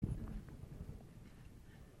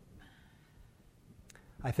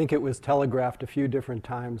I think it was telegraphed a few different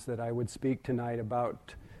times that I would speak tonight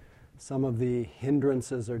about some of the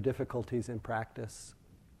hindrances or difficulties in practice.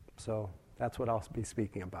 So that's what I'll be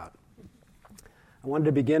speaking about. I wanted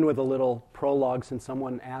to begin with a little prologue since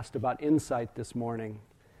someone asked about insight this morning.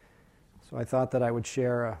 So I thought that I would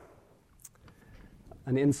share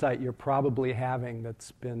an insight you're probably having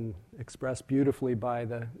that's been expressed beautifully by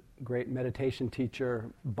the great meditation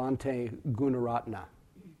teacher Bhante Gunaratna.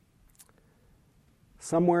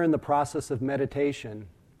 Somewhere in the process of meditation,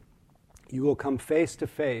 you will come face to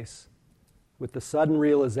face with the sudden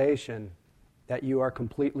realization that you are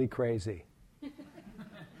completely crazy.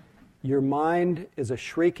 Your mind is a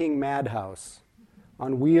shrieking madhouse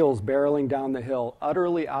on wheels barreling down the hill,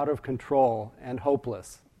 utterly out of control and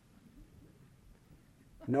hopeless.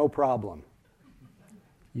 No problem.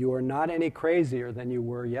 You are not any crazier than you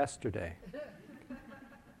were yesterday.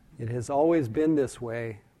 It has always been this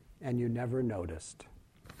way, and you never noticed.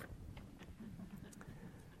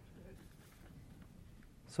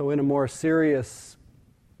 So in a more serious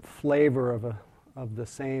flavor of the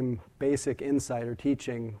same basic insight or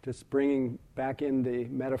teaching, just bringing back in the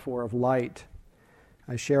metaphor of light,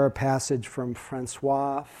 I share a passage from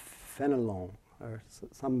François Fenelon, or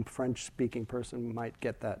some French-speaking person might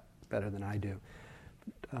get that better than I do.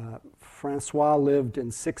 François lived in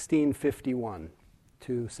 1651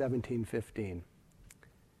 to 1715.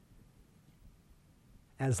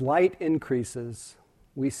 As light increases,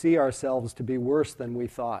 we see ourselves to be worse than we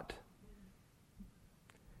thought.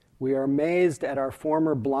 We are amazed at our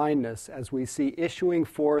former blindness as we see issuing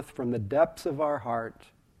forth from the depths of our heart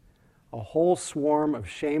a whole swarm of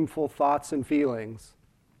shameful thoughts and feelings,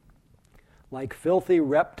 like filthy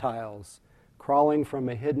reptiles crawling from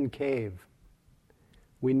a hidden cave.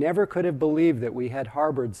 We never could have believed that we had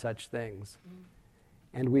harbored such things,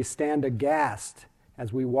 and we stand aghast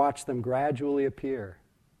as we watch them gradually appear.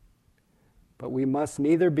 But we must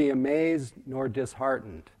neither be amazed nor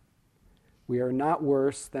disheartened. We are not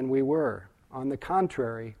worse than we were. On the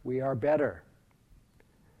contrary, we are better.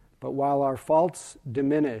 But while our faults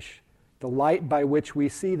diminish, the light by which we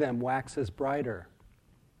see them waxes brighter,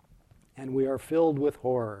 and we are filled with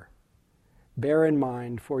horror. Bear in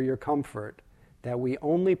mind, for your comfort, that we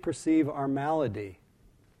only perceive our malady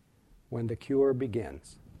when the cure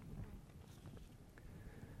begins.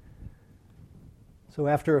 So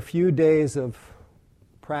after a few days of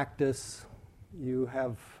practice, you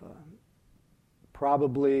have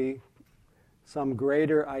probably some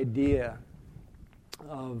greater idea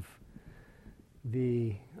of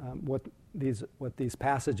what these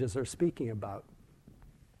passages are speaking about.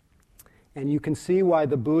 And you can see why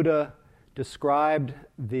the Buddha described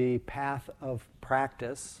the path of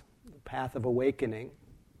practice, the path of awakening,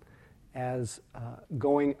 as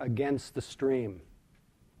going against the stream.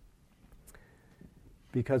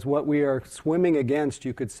 Because what we are swimming against,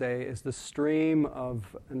 you could say, is the stream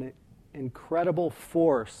of an incredible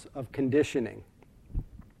force of conditioning.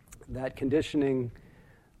 That conditioning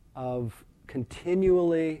of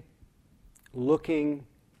continually looking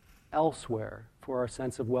elsewhere for our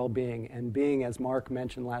sense of well-being and being, as Mark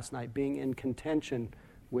mentioned last night, being in contention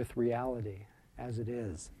with reality as it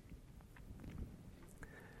is.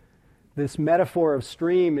 This metaphor of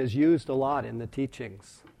stream is used a lot in the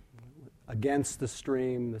teachings. Against the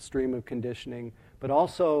stream of conditioning, but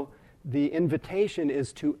also the invitation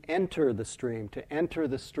is to enter the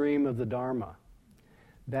stream of the Dharma.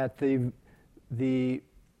 That the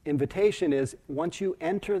invitation is, once you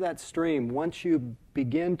enter that stream, once you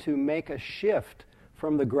begin to make a shift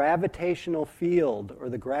from the gravitational field or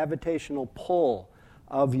the gravitational pull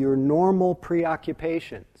of your normal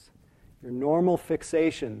preoccupations, your normal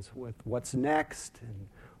fixations with what's next and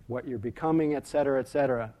what you're becoming,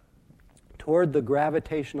 etc., toward the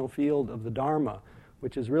gravitational field of the Dharma,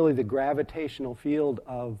 which is really the gravitational field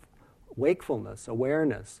of wakefulness,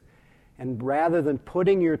 awareness. And rather than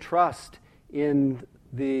putting your trust in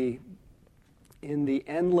the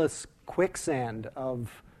endless quicksand of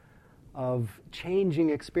changing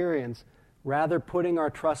experience, rather putting our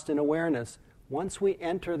trust in awareness, once we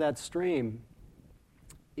enter that stream,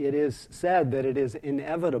 it is said that it is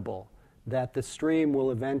inevitable that the stream will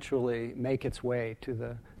eventually make its way to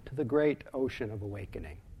the great ocean of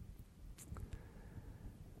awakening.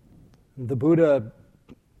 The Buddha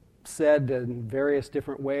said in various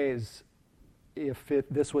different ways, if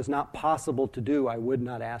this was not possible to do, I would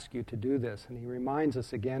not ask you to do this. And he reminds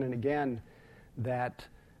us again and again that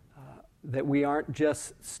we aren't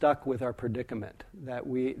just stuck with our predicament, that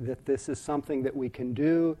this is something that we can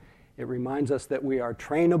do. It reminds us that we are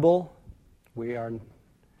trainable.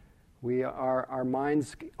 Our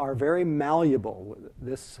minds are very malleable.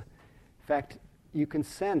 In fact, you can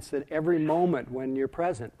sense that every moment when you're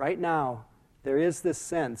present, right now, there is this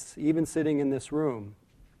sense, even sitting in this room,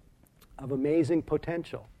 of amazing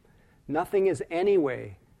potential. Nothing is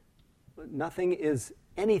anything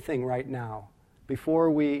right now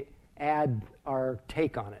before we add our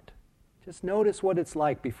take on it. Just notice what it's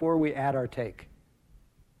like before we add our take.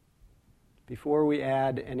 Before we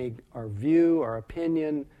add our view, our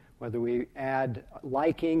opinion, whether we add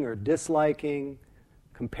liking or disliking,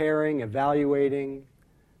 comparing, evaluating,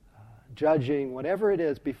 judging, whatever it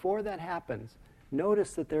is, before that happens,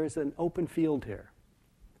 notice that there's an open field here.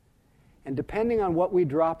 And depending on what we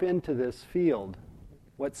drop into this field,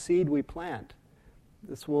 what seed we plant,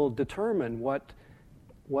 this will determine what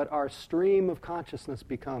our stream of consciousness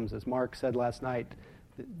becomes. As Mark said last night,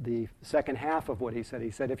 the second half of what he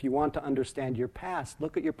said, if you want to understand your past,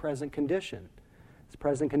 look at your present condition. This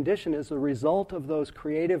present condition is the result of those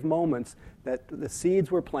creative moments that the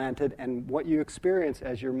seeds were planted, and what you experience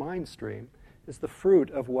as your mind stream is the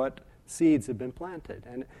fruit of what seeds have been planted.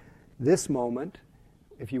 And this moment,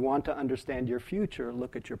 if you want to understand your future,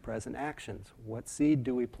 look at your present actions. What seed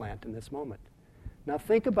do we plant in this moment? Now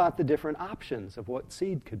think about the different options of what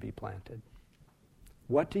seed could be planted.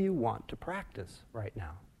 What do you want to practice right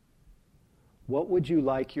now? What would you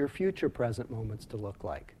like your future present moments to look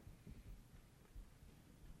like?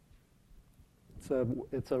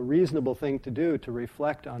 It's a reasonable thing to do, to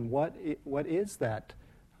reflect on what is that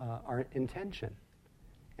our intention.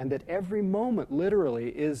 And that every moment literally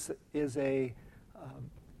is a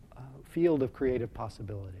field of creative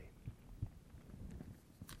possibility.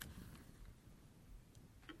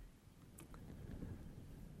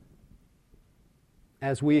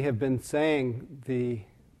 As we have been saying,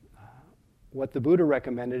 what the Buddha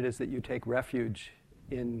recommended is that you take refuge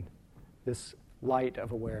in this light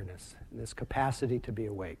of awareness, in this capacity to be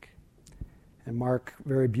awake. And Mark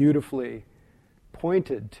very beautifully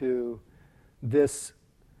pointed to this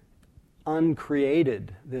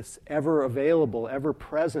uncreated, this ever-available,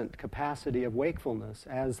 ever-present capacity of wakefulness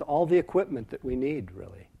as all the equipment that we need,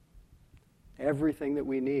 really. Everything that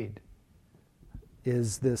we need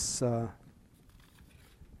is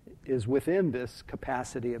within this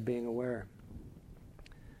capacity of being aware.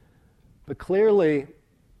 But clearly,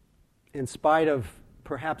 in spite of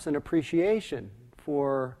perhaps an appreciation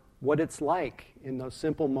for what it's like in those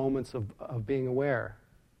simple moments of being aware,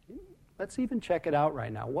 let's even check it out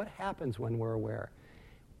right now. What happens when we're aware?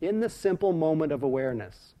 In the simple moment of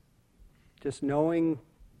awareness, just knowing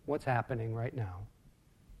what's happening right now.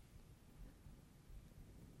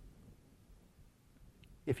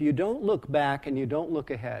 If you don't look back and you don't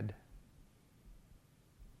look ahead,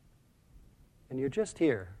 and you're just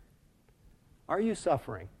here, are you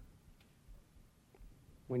suffering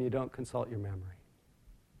when you don't consult your memory?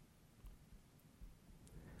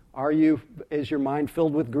 Is your mind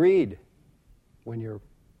filled with greed when you're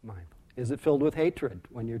mindful? Is it filled with hatred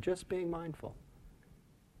when you're just being mindful?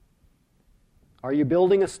 Are you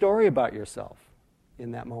building a story about yourself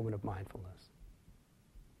in that moment of mindfulness?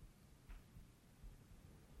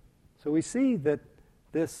 So we see that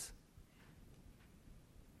this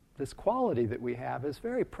quality that we have is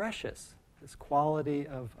very precious, this quality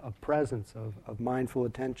of presence, of mindful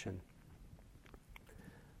attention.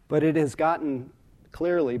 But it has gotten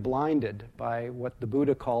clearly blinded by what the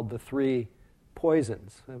Buddha called the three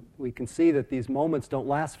poisons. We can see that these moments don't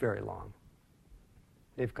last very long.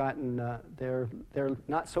 They've gotten, they're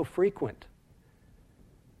not so frequent.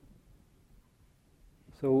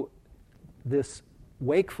 So this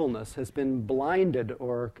wakefulness has been blinded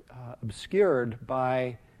or obscured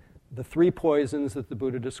by the three poisons that the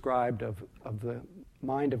Buddha described of the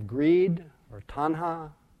mind of greed, or tanha,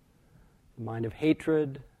 the mind of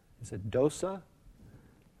hatred, is it dosa,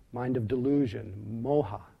 mind of delusion,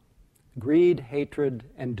 moha. Greed, hatred,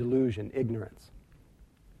 and delusion, ignorance.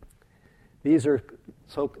 These are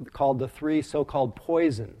called the three so-called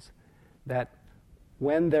poisons that,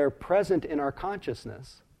 when they're present in our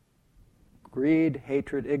consciousness, greed,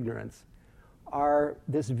 hatred, ignorance, are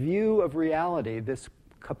this view of reality, this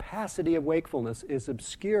capacity of wakefulness is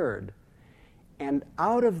obscured. And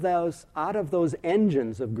out of those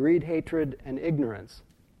engines of greed, hatred, and ignorance,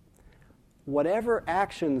 whatever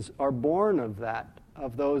actions are born of that,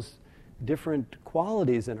 of those different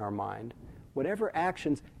qualities in our mind, whatever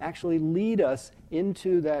actions actually lead us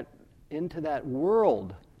into that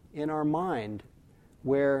world in our mind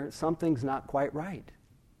where something's not quite right.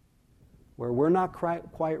 Where we're not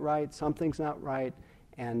quite right, something's not right,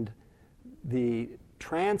 and the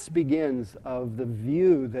trance begins of the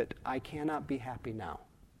view that I cannot be happy now.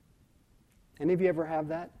 Any of you ever have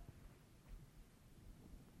that?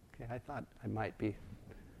 Okay, I thought I might be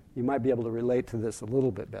you might be able to relate to this a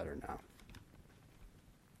little bit better now.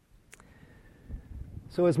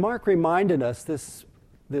 So as Mark reminded us, this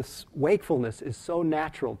wakefulness is so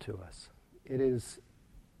natural to us. It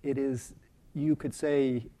is, you could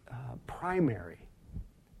say, primary.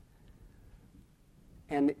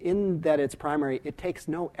 And in that it's primary, it takes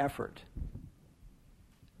no effort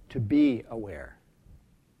to be aware.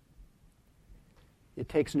 It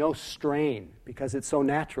takes no strain because it's so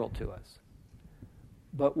natural to us.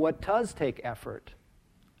 But what does take effort,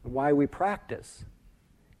 and why we practice,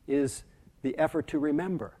 is the effort to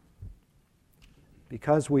remember.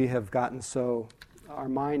 Because we have gotten so, our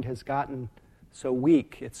mind has gotten so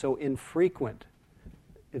weak, it's so infrequent,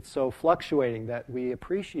 it's so fluctuating that we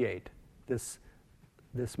appreciate this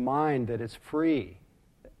mind that is free,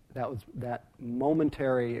 that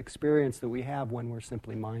momentary experience that we have when we're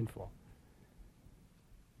simply mindful.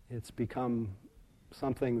 It's become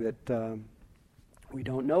something that we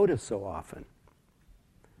don't notice so often.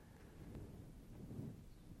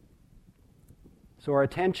 So our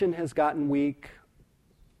attention has gotten weak,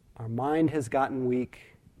 our mind has gotten weak,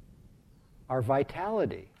 our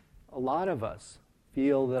vitality, a lot of us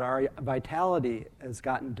feel that our vitality has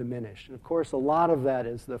gotten diminished. And of course, a lot of that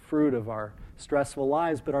is the fruit of our stressful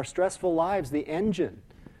lives, but our stressful lives, the engine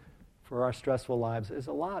for our stressful lives, is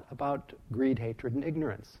a lot about greed, hatred, and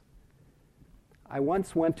ignorance. I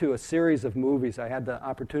once went to a series of movies. I had the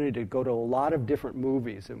opportunity to go to a lot of different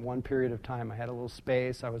movies in one period of time. I had a little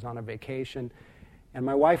space, I was on a vacation, and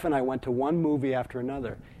my wife and I went to one movie after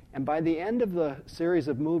another. And by the end of the series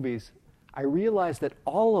of movies, I realized that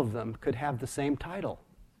all of them could have the same title: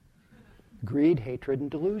 Greed, Hatred, and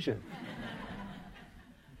Delusion.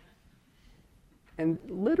 And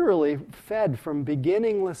literally fed from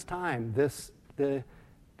beginningless time the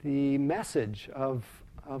message of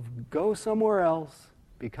go somewhere else,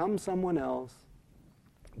 become someone else,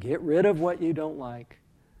 get rid of what you don't like,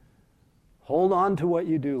 hold on to what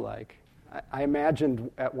you do like. I imagined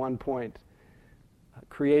at one point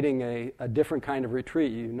creating a different kind of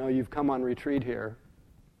retreat. You know, you've come on retreat here,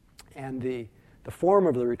 and the form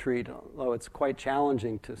of the retreat, although it's quite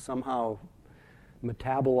challenging to somehow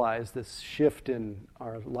metabolize this shift in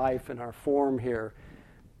our life and our form here,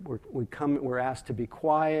 we're asked to be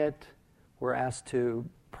quiet, we're asked to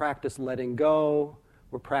practice letting go,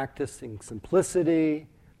 we're practicing simplicity,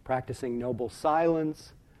 practicing noble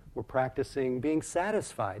silence, we're practicing being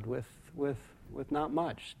satisfied with not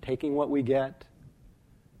much, taking what we get.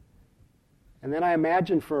 And then I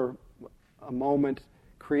imagine for a moment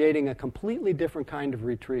creating a completely different kind of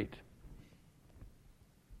retreat.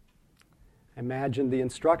 I imagine the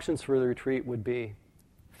instructions for the retreat would be: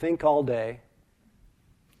 think all day,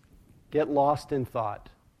 get lost in thought,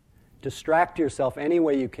 distract yourself any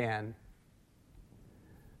way you can,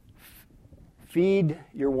 feed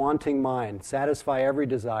your wanting mind, satisfy every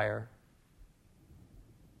desire,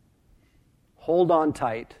 hold on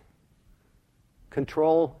tight,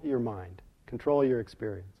 control your mind, control your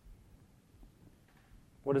experience.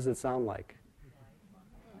 What does it sound like?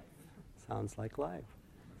 Sounds like life.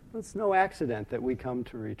 It's no accident that we come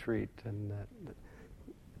to retreat and that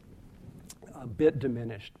a bit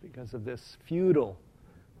diminished because of this futile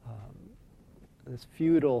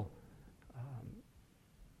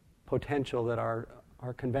potential that our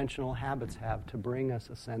conventional habits have to bring us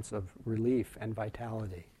a sense of relief and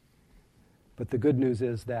vitality. But the good news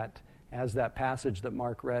is that, as that passage that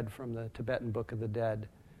Mark read from the Tibetan Book of the Dead,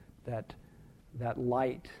 that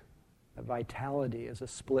light, that vitality is a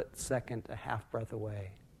split second, a half breath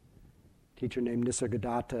away. A teacher named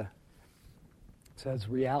Nisargadatta says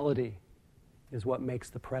reality is what makes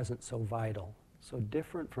the present so vital, so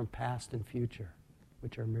different from past and future,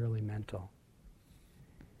 which are merely mental.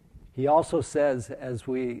 He also says, as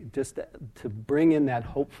we just to bring in that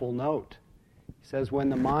hopeful note, he says when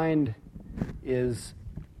the mind is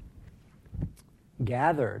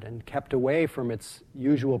gathered and kept away from its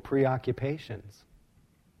usual preoccupations,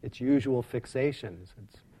 its usual fixations.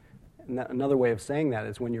 Another way of saying that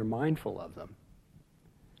is when you're mindful of them.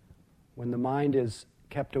 When the mind is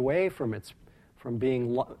kept away from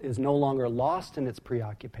is no longer lost in its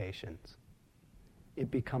preoccupations, it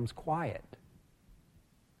becomes quiet.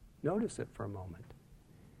 Notice it for a moment.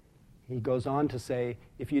 He goes on to say,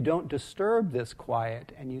 if you don't disturb this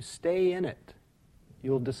quiet and you stay in it,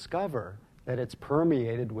 you'll discover that it's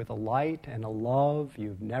permeated with a light and a love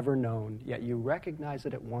you've never known, yet you recognize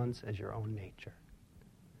it at once as your own nature.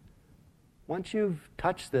 Once you've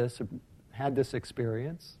touched this, had this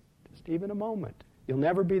experience, just even a moment, you'll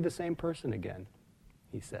never be the same person again,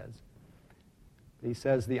 he says. He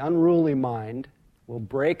says the unruly mind will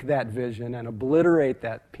break that vision and obliterate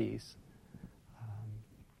that peace.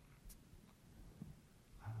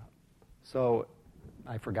 So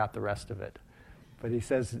I forgot the rest of it. But he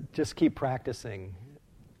says, just keep practicing.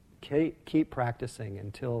 Keep practicing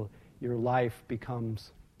until your life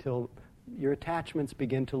becomes, till your attachments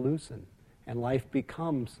begin to loosen. And life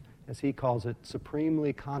becomes, as he calls it,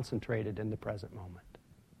 supremely concentrated in the present moment.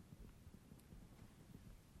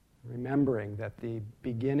 Remembering that the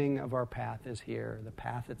beginning of our path is here, the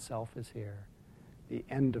path itself is here, the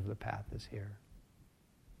end of the path is here.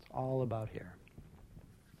 It's all about here.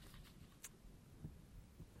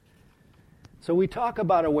 So we talk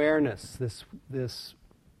about awareness, this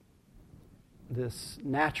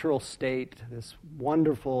natural state, this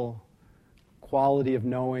wonderful quality of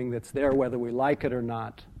knowing that's there whether we like it or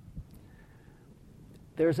not.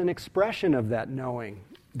 There's an expression of that knowing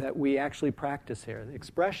that we actually practice here. The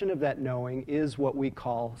expression of that knowing is what we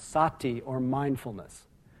call sati, or mindfulness.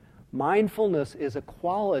 Mindfulness is a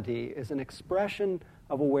quality, is an expression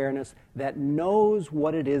of awareness that knows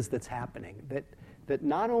what it is that's happening, that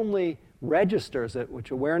not only registers it,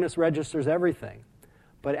 which awareness registers everything,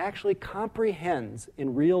 but actually comprehends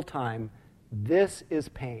in real time, this is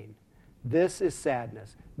pain, this is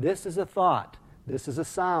sadness, this is a thought, this is a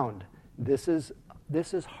sound, this is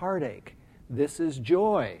heartache, this is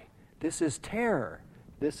joy, this is terror,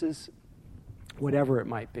 this is whatever it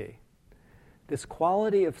might be. This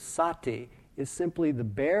quality of sati is simply the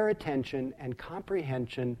bare attention and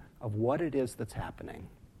comprehension of what it is that's happening.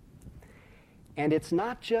 And it's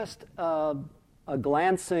not just a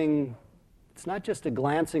glancing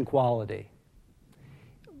quality.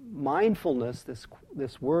 Mindfulness,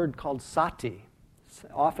 this word called sati,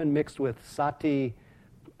 often mixed with sati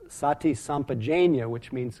sampajanya,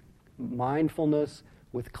 which means mindfulness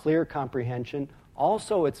with clear comprehension.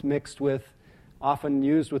 Also, it's mixed with, often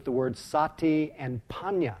used with the word sati and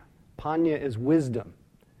panya. Panya is wisdom.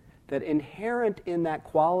 That inherent in that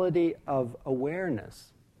quality of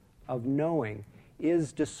awareness, of knowing,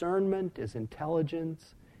 is discernment, is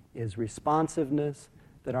intelligence, is responsiveness.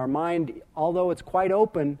 That our mind, although it's quite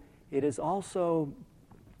open, it is also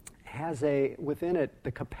has within it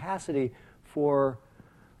the capacity for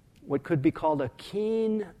what could be called a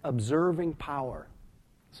keen observing power.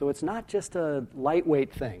 So it's not just a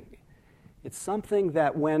lightweight thing. It's something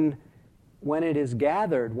that when it is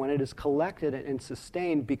gathered, when it is collected and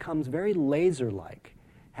sustained, becomes very laser-like,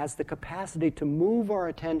 has the capacity to move our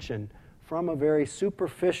attention from a very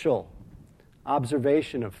superficial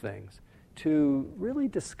observation of things to really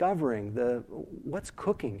discovering what's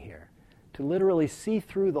cooking here, to literally see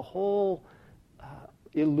through the whole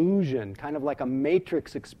illusion, kind of like a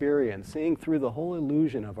matrix experience, seeing through the whole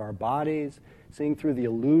illusion of our bodies, seeing through the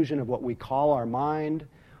illusion of what we call our mind,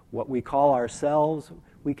 what we call ourselves.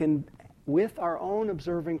 We can, with our own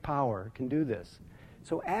observing power, can do this.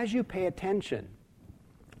 So as you pay attention,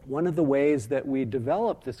 one of the ways that we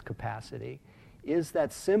develop this capacity is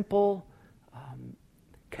that simple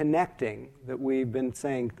connecting that we've been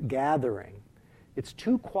saying, gathering. It's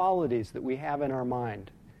two qualities that we have in our mind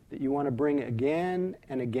that you want to bring again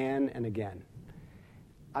and again and again.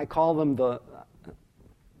 I call them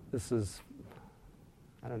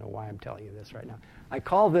I don't know why I'm telling you this right now. I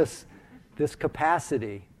call this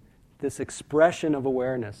capacity, this expression of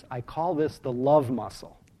awareness, I call this the love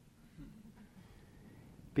muscle.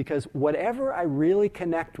 Because whatever I really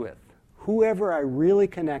connect with, whoever I really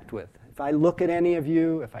connect with, if I look at any of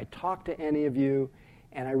you, if I talk to any of you,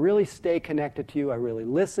 and I really stay connected to you, I really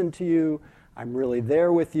listen to you, I'm really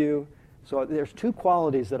there with you. So there's two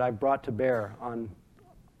qualities that I've brought to bear on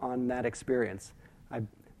that experience.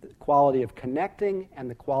 The quality of connecting and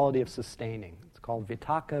the quality of sustaining. It's called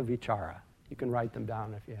vitaka vichara. You can write them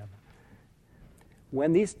down if you have them.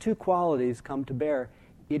 When these two qualities come to bear,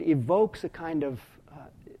 it evokes a kind of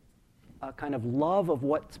love of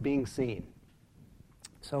what's being seen.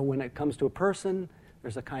 So when it comes to a person,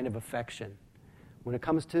 there's a kind of affection. When it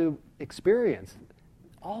comes to experience,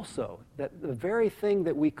 also, that the very thing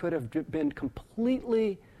that we could have been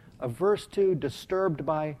completely averse to, disturbed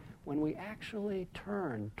by, when we actually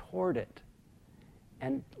turn toward it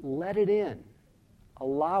and let it in,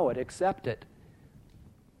 allow it, accept it,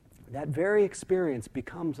 that very experience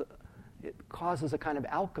it causes a kind of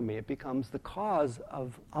alchemy. It becomes the cause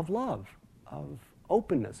of love, of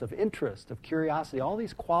openness, of interest, of curiosity, all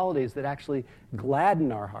these qualities that actually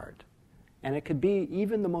gladden our heart. And it could be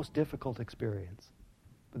even the most difficult experience.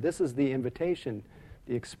 But this is the invitation,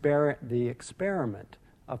 the experiment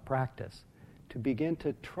of practice, to begin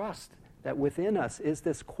to trust that within us is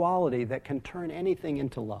this quality that can turn anything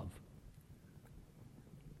into love.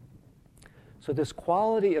 So this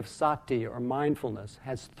quality of sati, or mindfulness,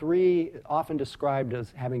 has often described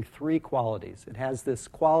as having three qualities. It has this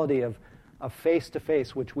quality of of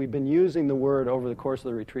face-to-face, which we've been using the word over the course of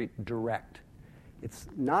the retreat, direct. It's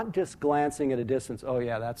not just glancing at a distance, oh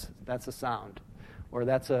yeah, that's a sound, or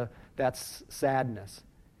that's sadness.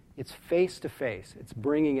 It's face-to-face. It's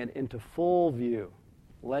bringing it into full view,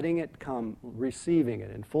 letting it come, receiving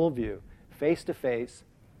it in full view, face-to-face.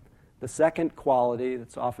 The second quality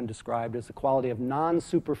that's often described is the quality of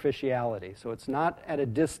non-superficiality. So it's not at a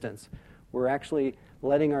distance. We're actually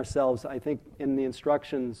letting ourselves, I think in the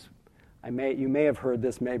instructions, you may have heard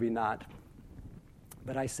this, maybe not,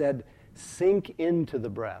 but I said, sink into the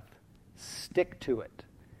breath, stick to it.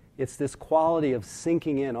 It's this quality of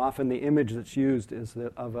sinking in. Often the image that's used is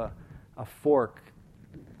of a fork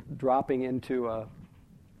dropping into a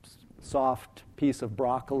soft piece of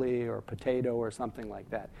broccoli or potato or something like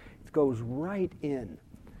that. It goes right in.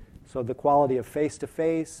 So the quality of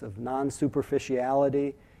face-to-face, of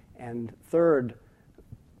non-superficiality, and third,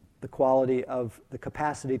 the quality of the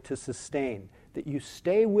capacity to sustain, that you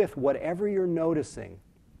stay with whatever you're noticing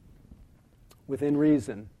within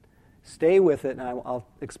reason. Stay with it, and I'll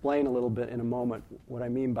explain a little bit in a moment what I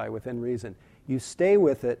mean by within reason. You stay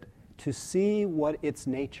with it to see what its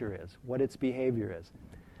nature is, what its behavior is.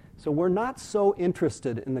 So we're not so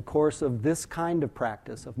interested in the course of this kind of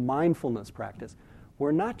practice, of mindfulness practice.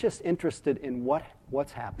 We're not just interested in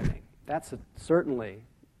what's happening. That's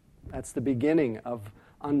the beginning of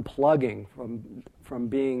unplugging from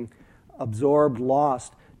being absorbed,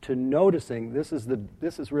 lost, to noticing. This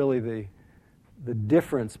is really the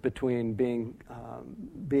difference between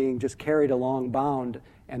being just carried along, bound,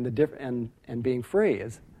 and being free,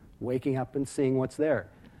 is waking up and seeing what's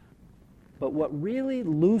there. But what really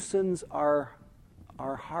loosens our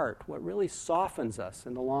heart, what really softens us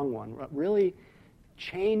in the long run, what really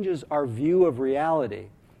changes our view of reality,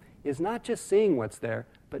 is not just seeing what's there,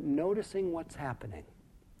 but noticing what's happening.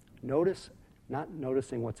 Not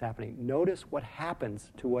noticing what's happening. Notice what happens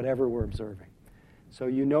to whatever we're observing. So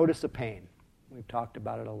you notice a pain. We've talked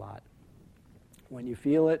about it a lot. When you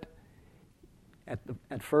feel it,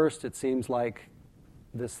 at first it seems like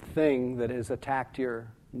this thing that has attacked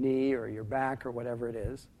your knee or your back or whatever it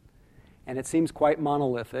is, and it seems quite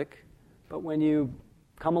monolithic, but when you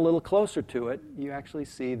come a little closer to it, you actually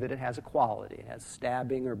see that it has a quality. It has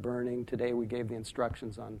stabbing or burning. Today we gave the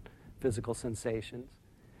instructions on physical sensations.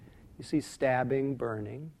 You see stabbing,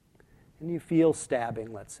 burning, and you feel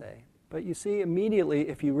stabbing, let's say. But you see immediately,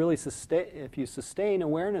 if you sustain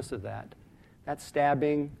awareness of that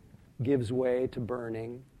stabbing gives way to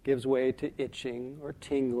burning, gives way to itching or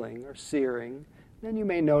tingling or searing. Then you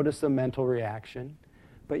may notice a mental reaction,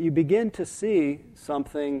 but you begin to see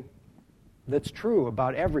something that's true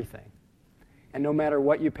about everything. And no matter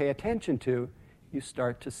what you pay attention to, you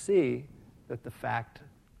start to see that the fact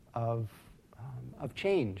of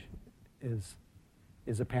change is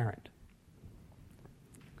apparent.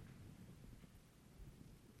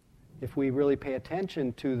 If we really pay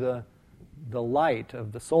attention to the light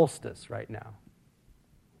of the solstice right now,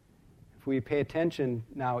 if we pay attention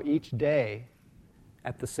now each day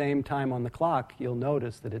at the same time on the clock, you'll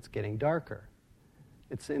notice that it's getting darker.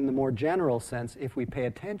 It's in the more general sense, if we pay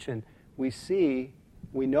attention, we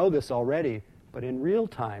know this already, but in real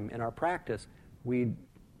time, in our practice, we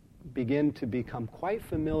begin to become quite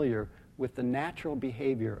familiar with the natural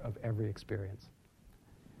behavior of every experience.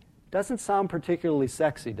 Doesn't sound particularly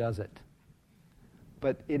sexy, does it?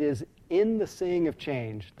 But it is in the seeing of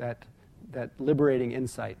change that liberating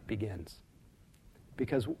insight begins.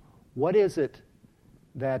 Because what is it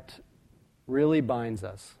that really binds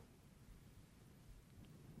us?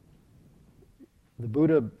 The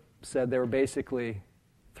Buddha said there were basically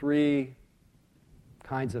three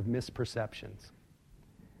kinds of misperceptions.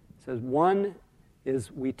 He says one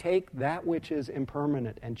is we take that which is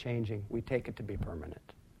impermanent and changing, we take it to be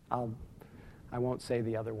permanent. I won't say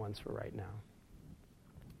the other ones for right now.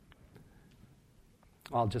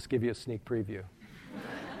 I'll just give you a sneak preview.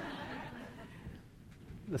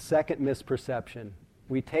 The second misperception,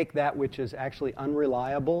 we take that which is actually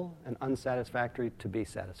unreliable and unsatisfactory to be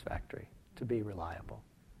satisfactory, to be reliable.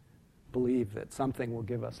 Believe that something will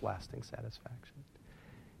give us lasting satisfaction.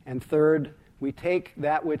 And third, we take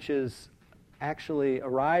that which is actually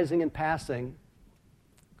arising and passing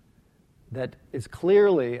that is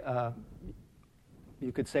clearly,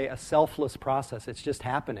 you could say, a selfless process. It's just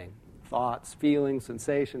happening. Thoughts, feelings,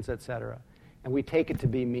 sensations, etc. And we take it to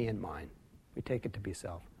be me and mine. We take it to be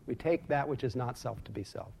self. We take that which is not self to be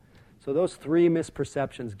self. So those three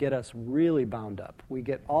misperceptions get us really bound up. We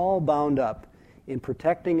get all bound up in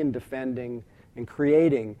protecting and defending and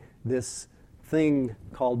creating this thing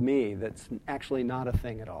called me that's actually not a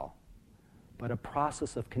thing at all, but a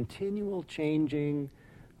process of continual changing,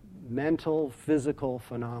 mental, physical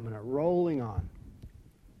phenomena rolling on.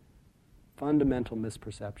 Fundamental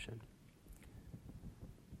misperception.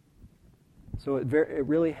 So it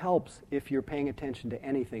really helps, if you're paying attention to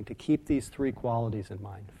anything, to keep these three qualities in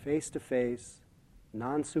mind. Face-to-face,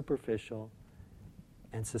 non-superficial,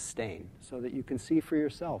 and sustain, so that you can see for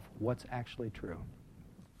yourself what's actually true.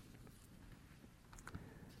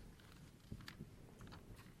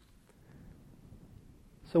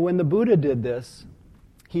 So when the Buddha did this,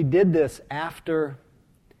 he did this after,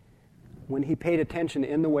 when he paid attention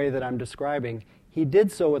in the way that I'm describing, he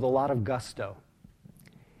did so with a lot of gusto.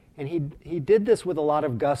 And he did this with a lot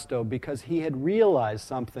of gusto because he had realized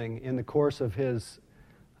something in the course of his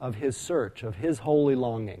search, of his holy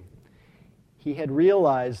longing. He had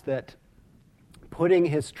realized that putting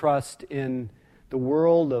his trust in the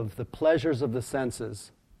world of the pleasures of the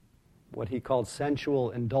senses, what he called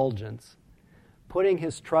sensual indulgence, putting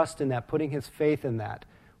his trust in that, putting his faith in that,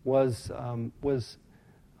 was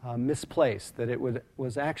misplaced. That it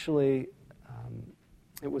was actually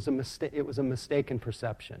it was a mistaken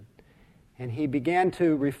perception, and he began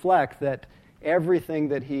to reflect that everything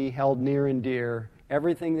that he held near and dear,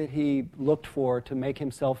 everything that he looked for to make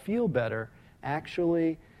himself feel better,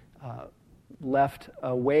 actually left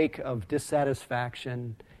a wake of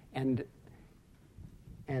dissatisfaction, and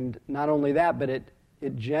not only that, but it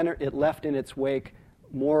left in its wake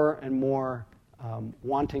more and more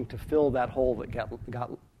wanting to fill that hole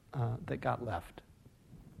that got left.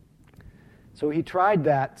 So he tried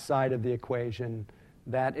that side of the equation,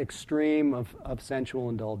 that extreme of sensual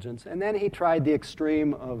indulgence, and then he tried the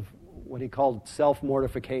extreme of what he called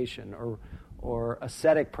self-mortification or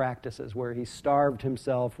ascetic practices, where he starved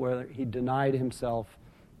himself, where he denied himself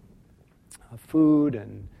food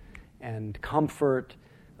and comfort,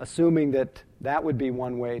 assuming that would be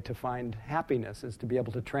one way to find happiness, is to be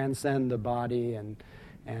able to transcend the body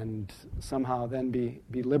and somehow then be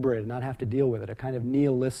liberated, not have to deal with it, a kind of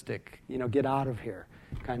nihilistic, get out of here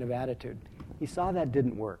kind of attitude. He saw that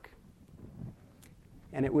didn't work.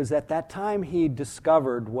 And it was at that time he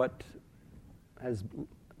discovered what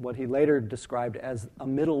he later described as a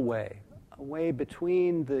middle way, a way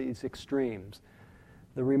between these extremes.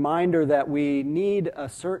 The reminder that we need a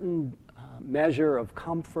certain measure of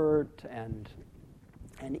comfort and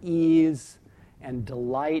ease and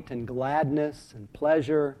delight and gladness and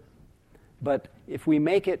pleasure, but if we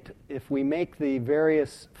make the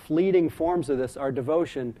various fleeting forms of this our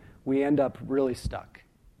devotion, we end up really stuck.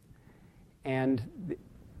 And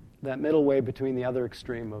that middle way between the other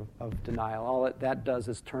extreme of denial, all that does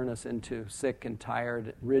is turn us into sick and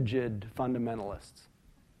tired, rigid fundamentalists.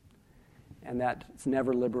 And that's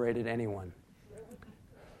never liberated anyone.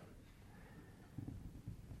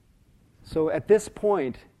 So at this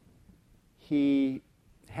point, he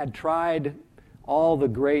had tried all the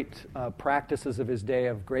great practices of his day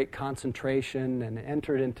of great concentration and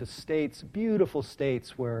entered into states, beautiful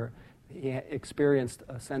states, where he experienced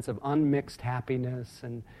a sense of unmixed happiness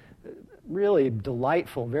and really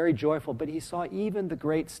delightful, very joyful. But he saw even the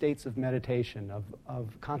great states of meditation,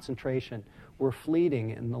 of concentration, were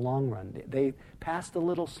fleeting in the long run. They passed a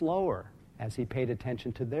little slower as he paid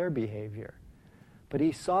attention to their behavior. But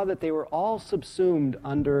he saw that they were all subsumed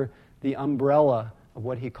under the umbrella of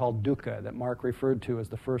what he called dukkha, that Mark referred to as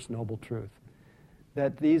the first noble truth.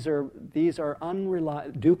 That these are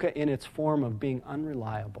dukkha in its form of being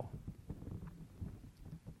unreliable.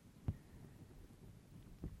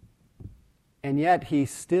 And yet he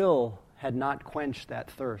still had not quenched that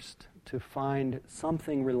thirst to find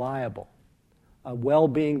something reliable, a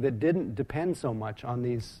well-being that didn't depend so much on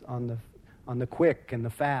the quick and the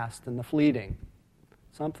fast and the fleeting,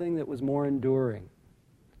 something that was more enduring,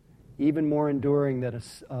 even more enduring than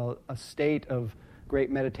a state of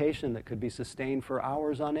great meditation that could be sustained for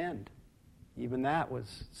hours on end. Even that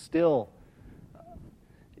was still,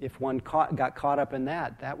 if one got caught up in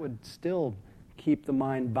that would still keep the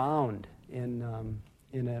mind bound in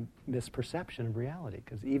a misperception of reality,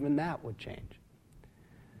 because even that would change.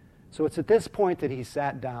 So it's at this point that he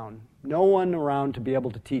sat down, no one around to be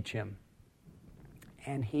able to teach him,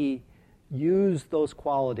 and he used those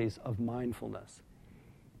qualities of mindfulness.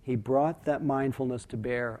 He brought that mindfulness to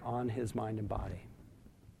bear on his mind and body.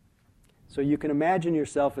 So you can imagine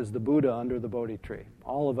yourself as the Buddha under the Bodhi tree.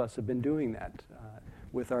 All of us have been doing that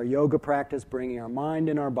with our yoga practice, bringing our mind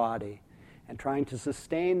and our body and trying to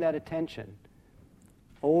sustain that attention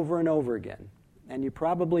over and over again. And you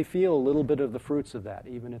probably feel a little bit of the fruits of that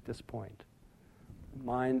even at this point.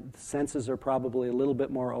 Senses are probably a little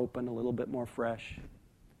bit more open, a little bit more fresh.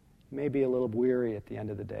 Maybe a little weary at the end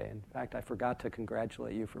of the day. In fact, I forgot to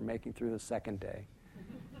congratulate you for making through the second day.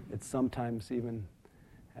 It's sometimes even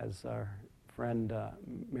as our friend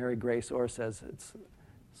Mary Grace Orr says, it's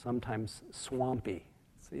sometimes swampy.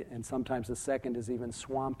 And sometimes the second is even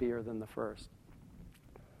swampier than the first.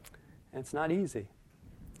 And it's not easy.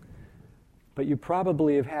 But you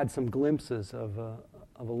probably have had some glimpses of a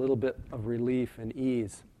little bit of relief and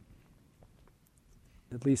ease,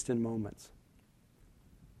 at least in moments.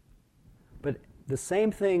 But the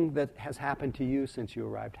same thing that has happened to you since you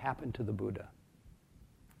arrived happened to the Buddha.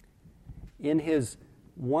 In his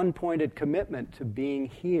one-pointed commitment to being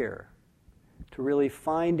here, to really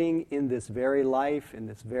finding in this very life, in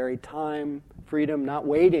this very time, freedom, not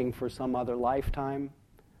waiting for some other lifetime,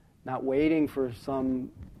 not waiting for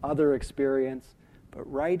some other experience, but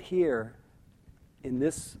right here in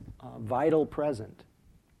this vital present,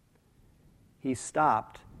 he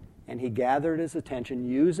stopped and he gathered his attention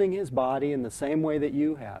using his body in the same way that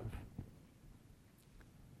you have,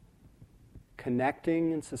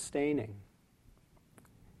 connecting and sustaining.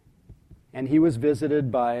 And he was visited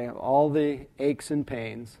by all the aches and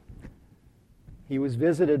pains. He was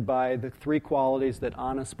visited by the three qualities that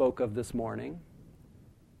Anna spoke of this morning.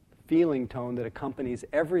 Feeling tone that accompanies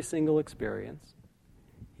every single experience.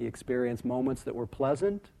 He experienced moments that were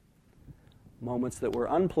pleasant, moments that were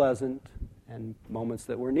unpleasant, and moments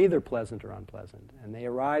that were neither pleasant or unpleasant. And they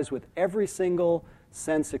arise with every single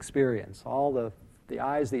sense experience. All the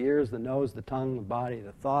eyes, the ears, the nose, the tongue, the body,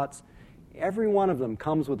 the thoughts. Every one of them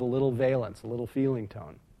comes with a little valence, a little feeling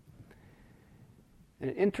tone.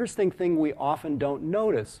 An interesting thing we often don't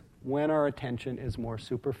notice when our attention is more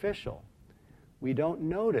superficial. We don't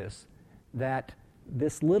notice that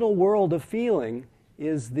this little world of feeling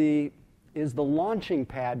is the launching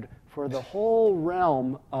pad for the whole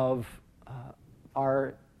realm of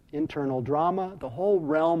our internal drama, the whole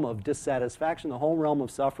realm of dissatisfaction, the whole realm of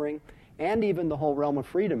suffering, and even the whole realm of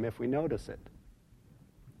freedom if we notice it.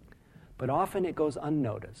 But often it goes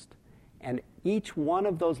unnoticed. And each one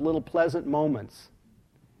of those little pleasant moments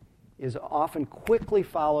is often quickly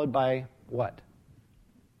followed by what?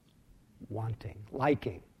 Wanting,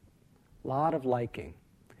 liking. A lot of liking.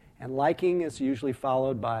 And liking is usually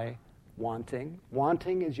followed by wanting.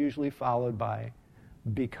 Wanting is usually followed by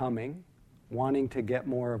becoming, wanting to get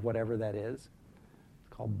more of whatever that is. It's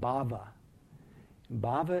called bhava.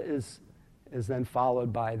 Bhava is then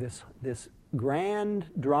followed by this grand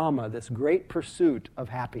drama, this great pursuit of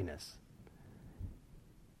happiness.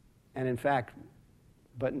 And in fact,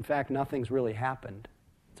 nothing's really happened.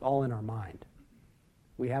 It's all in our mind.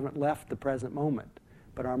 We haven't left the present moment,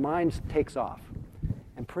 but our mind takes off.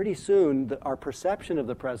 And pretty soon, our perception of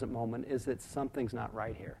the present moment is that something's not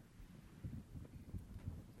right here.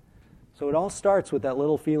 So it all starts with that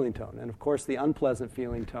little feeling tone. And of course, the unpleasant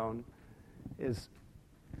feeling tone is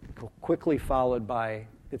quickly followed by,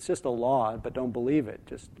 it's just a law, but don't believe it.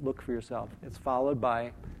 Just look for yourself. It's followed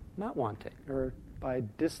by not wanting, or by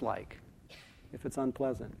dislike, if it's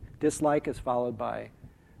unpleasant. Dislike is followed by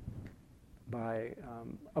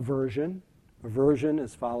aversion. Aversion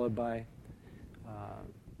is followed by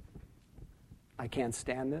I can't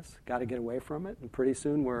stand this, got to get away from it. And pretty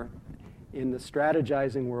soon we're in the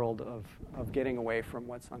strategizing world of getting away from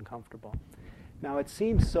what's uncomfortable. Now it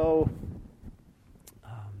seems so,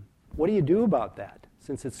 what do you do about that,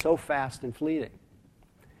 since it's so fast and fleeting?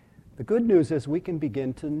 The good news is we can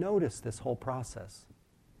begin to notice this whole process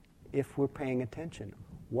if we're paying attention.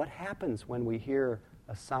 What happens when we hear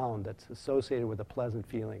a sound that's associated with a pleasant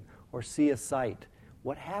feeling, or see a sight?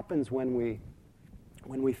 What happens when we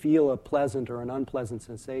feel a pleasant or an unpleasant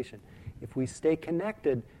sensation? If we stay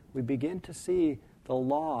connected, we begin to see the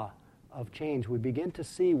law of change. We begin to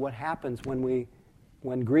see what happens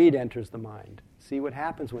when greed enters the mind. See what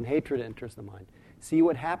happens when hatred enters the mind. See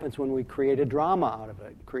what happens when we create a drama out of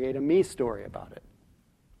it, create a me story about it.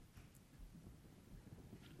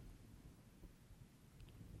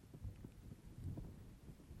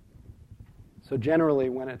 So generally,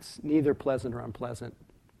 when it's neither pleasant or unpleasant,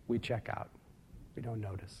 we check out. We don't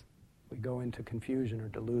notice. We go into confusion or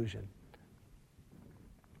delusion.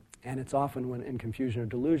 And it's often when in confusion or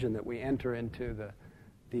delusion that we enter into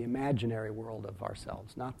the imaginary world of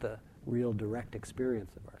ourselves, not the real direct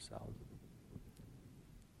experience of ourselves.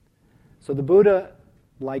 So the Buddha,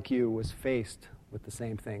 like you, was faced with the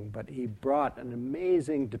same thing, but he brought an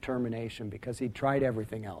amazing determination because he tried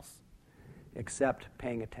everything else except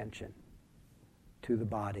paying attention to the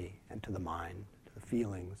body and to the mind, to the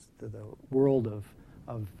feelings, to the world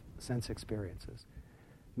of sense experiences.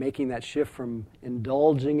 Making that shift from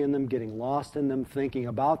indulging in them, getting lost in them, thinking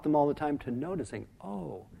about them all the time, to noticing,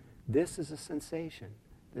 oh, this is a sensation,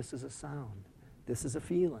 this is a sound, this is a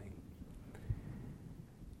feeling.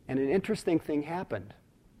 And an interesting thing happened.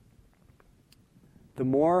 the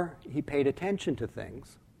more he paid attention to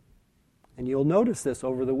things, and you'll notice this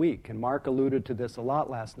over the week, and Mark alluded to this a lot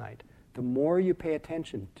last night, the more you pay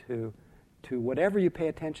attention to whatever you pay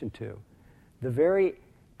attention to, the very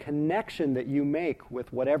connection that you make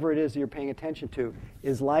with whatever it is you're paying attention to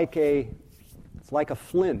is it's like a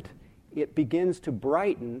flint. It begins to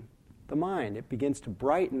brighten the mind. It begins to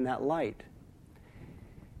brighten that light.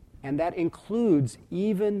 And that includes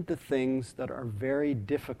even the things that are very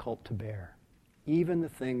difficult to bear, even the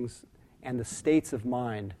things and the states of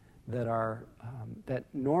mind that are that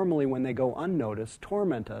normally, when they go unnoticed,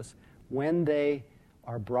 torment us. When they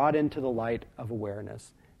are brought into the light of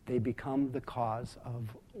awareness, they become the cause of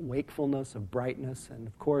wakefulness, of brightness, and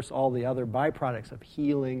of course all the other byproducts of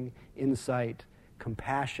healing, insight,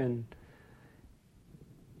 compassion.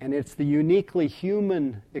 And it's the uniquely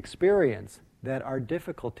human experience that our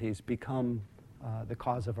difficulties become the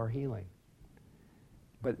cause of our healing.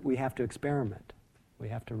 But we have to experiment. We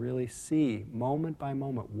have to really see, moment by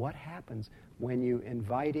moment, what happens when you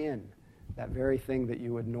invite in that very thing that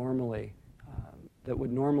you would normally,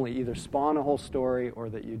 either spawn a whole story or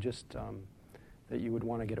that you just, that you would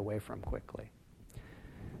want to get away from quickly.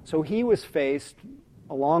 So he was faced,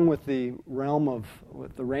 along with the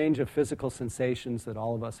with the range of physical sensations that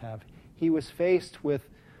all of us have, he was faced with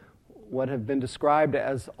what have been described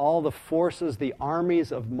as all the forces, the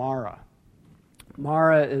armies of Mara.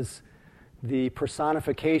 Mara is the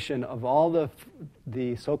personification of all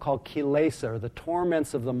the so-called kilesa, or the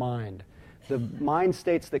torments of the mind, the mind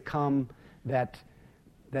states that come that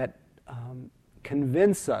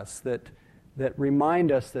convince us, that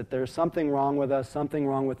remind us that there's something wrong with us, something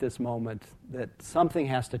wrong with this moment, that something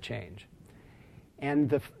has to change. And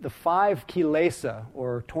the 5 kilesa,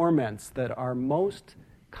 or torments, that are most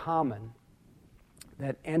common,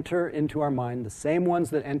 that enter into our mind, the same ones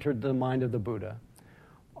that entered the mind of the Buddha,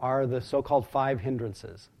 are the so-called 5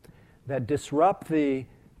 hindrances that disrupt the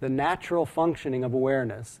natural functioning of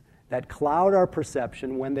awareness, that cloud our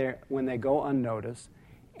perception when they go unnoticed,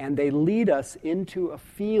 and they lead us into a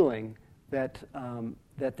feeling that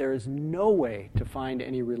there is no way to find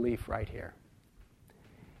any relief right here.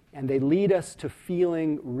 And they lead us to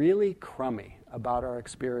feeling really crummy about our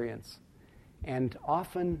experience, and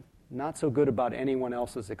often not so good about anyone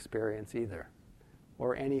else's experience either,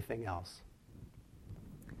 or anything else.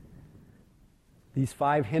 These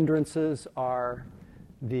 5 hindrances are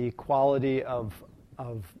the quality are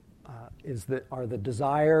the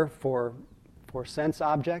desire for sense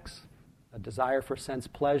objects, a desire for sense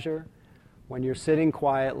pleasure. When you're sitting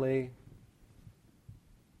quietly,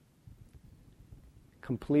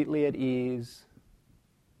 completely at ease,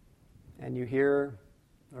 and you hear,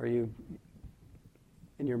 or you,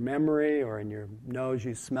 in your memory or in your nose,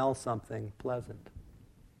 you smell something pleasant.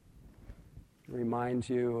 It reminds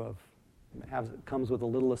you of, it comes with a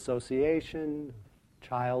little association,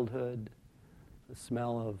 childhood, the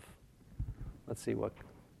smell of, let's see, what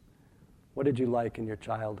did you like in your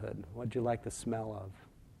childhood? What did you like the smell of?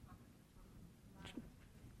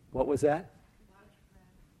 What was that?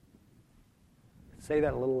 Say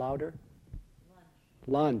that a little louder.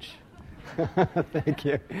 Lunch. Thank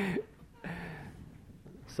you.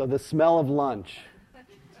 So the smell of lunch.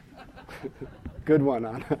 Good one,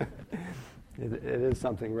 Anna. It is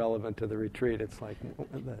something relevant to the retreat. It's like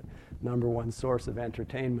the number one source of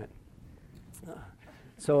entertainment.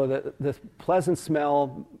 So the pleasant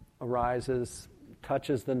smell arises,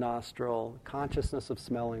 touches the nostril, consciousness of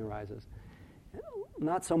smelling arises.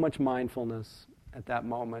 Not so much mindfulness at that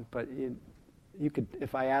moment, but you could,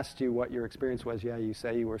 if I asked you what your experience was, yeah, you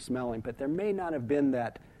say you were smelling, but there may not have been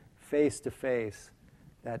that face-to-face,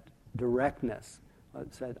 that directness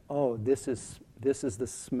that said, oh, this is the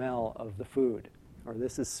smell of the food, or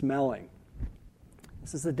this is smelling.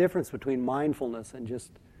 This is the difference between mindfulness and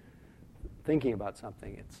just thinking about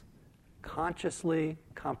something. It's consciously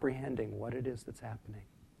comprehending what it is that's happening.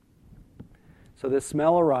 So this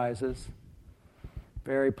smell arises,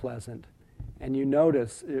 very pleasant, and you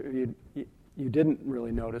notice, you didn't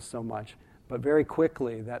really notice so much, but very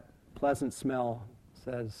quickly that pleasant smell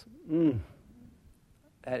says,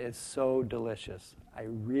 that is so delicious. I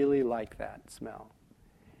really like that smell.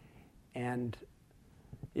 And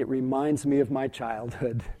it reminds me of my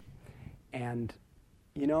childhood. And,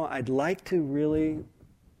 I'd like to really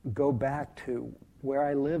go back to where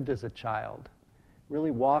I lived as a child,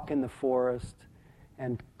 really walk in the forest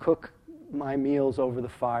and cook my meals over the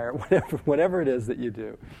fire, whatever it is that you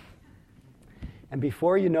do. And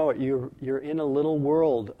before you know it, you're in a little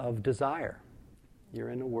world of desire. You're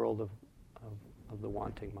in a world of the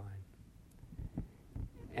wanting mind.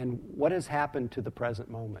 And what has happened to the present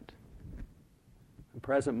moment? The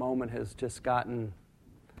present moment has just gotten,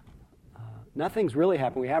 nothing's really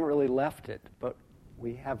happened. We haven't really left it, but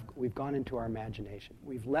we've gone into our imagination.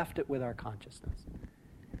 We've left it with our consciousness.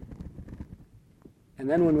 And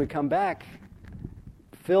then when we come back,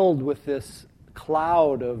 filled with this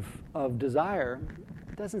cloud of desire,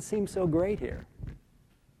 it doesn't seem so great here.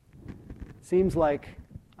 It seems like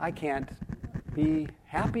I can't be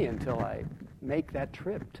happy until I make that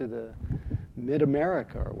trip to the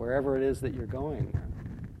mid-America or wherever it is that you're going.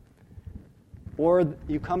 Or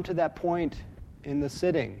you come to that point in the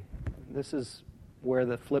sitting. This is where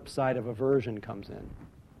the flip side of aversion comes in.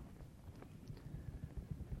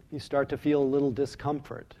 You start to feel a little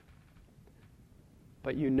discomfort.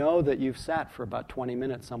 But you know that you've sat for about 20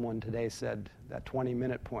 minutes. Someone today said that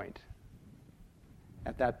 20-minute point.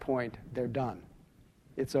 At that point, they're done.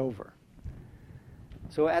 It's over.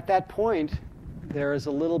 So at that point, there is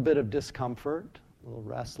a little bit of discomfort, a little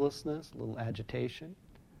restlessness, a little agitation.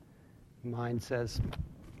 Mind says,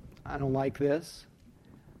 I don't like this.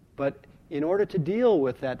 But in order to deal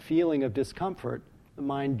with that feeling of discomfort, the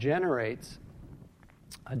mind generates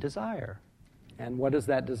a desire. And what is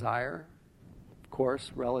that desire? Of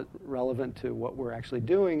course, relevant to what we're actually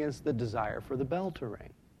doing is the desire for the bell to ring.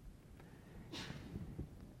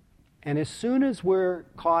 And as soon as we're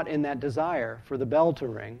caught in that desire for the bell to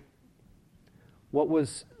ring, what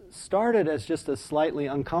was started as just a slightly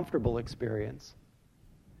uncomfortable experience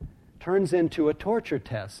turns into a torture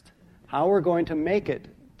test. How we're going to make it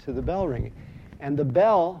to the bell ringing. And the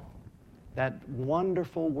bell, that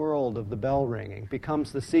wonderful world of the bell ringing,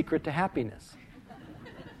 becomes the secret to happiness.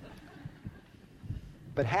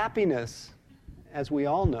 But happiness, as we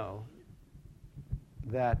all know,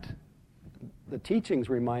 that the teachings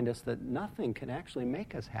remind us that nothing can actually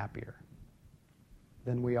make us happier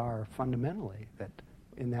than we are fundamentally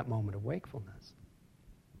in that moment of wakefulness.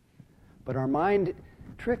 But our mind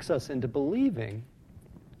tricks us into believing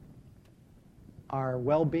our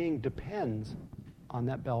well-being depends on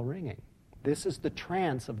that bell ringing. This is the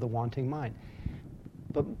trance of the wanting mind.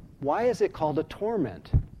 But why is it called a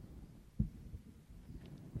torment?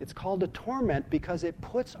 It's called a torment because it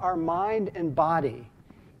puts our mind and body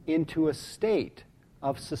into a state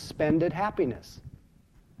of suspended happiness.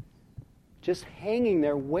 Just hanging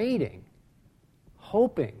there waiting,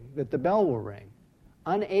 hoping that the bell will ring,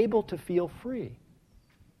 unable to feel free.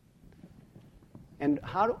 And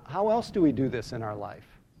how else do we do this in our life?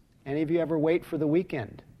 Any of you ever wait for the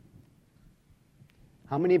weekend?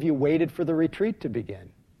 How many of you waited for the retreat to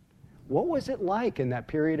begin? What was it like in that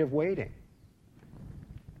period of waiting?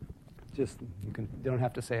 You don't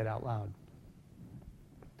have to say it out loud.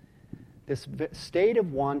 This state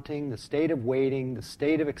of wanting, the state of waiting, the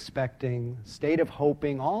state of expecting, the state of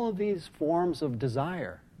hoping, all of these forms of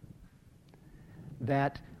desire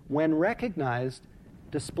that, when recognized,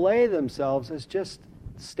 display themselves as just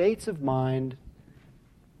states of mind,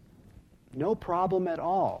 no problem at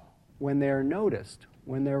all when they're noticed,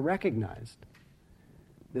 when they're recognized.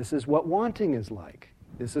 This is what wanting is like.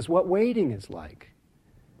 This is what waiting is like.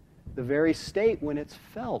 The very state when it's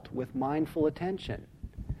felt with mindful attention.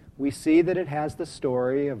 We see that it has the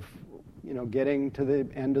story of, getting to the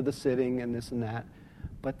end of the sitting and this and that,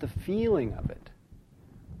 but the feeling of it,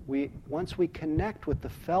 once we connect with the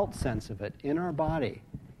felt sense of it in our body,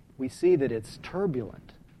 we see that it's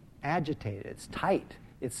turbulent, agitated, it's tight,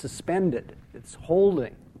 it's suspended, it's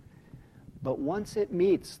holding. But once it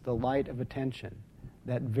meets the light of attention,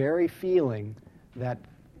 that very feeling that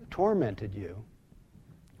tormented you,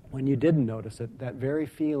 when you didn't notice it, that very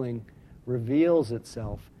feeling reveals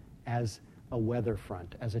itself as a weather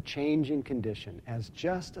front, as a changing condition, as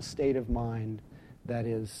just a state of mind that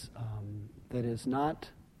is not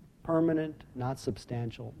permanent, not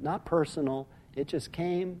substantial, not personal. It just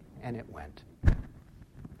came and it went.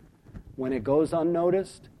 When it goes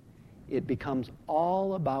unnoticed, it becomes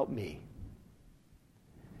all about me.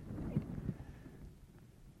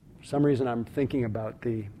 For some reason, I'm thinking about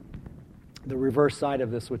the reverse side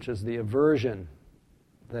of this, which is the aversion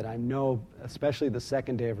that I know, especially the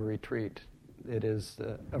second day of a retreat, it is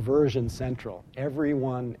aversion central.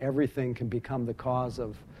 Everything can become the cause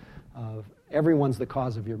of everyone's the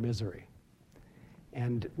cause of your misery.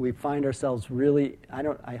 And we find ourselves really,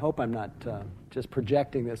 I hope I'm not just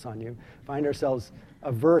projecting this on you, find ourselves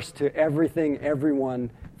averse to everything,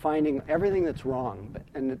 everyone, finding everything that's wrong.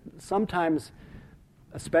 And sometimes,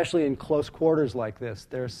 especially in close quarters like this,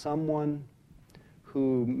 there's someone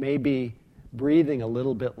who may be breathing a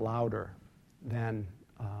little bit louder than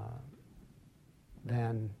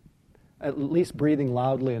at least breathing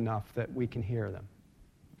loudly enough that we can hear them.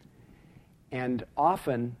 And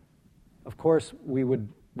often, of course, we would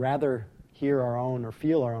rather hear our own or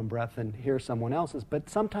feel our own breath than hear someone else's, but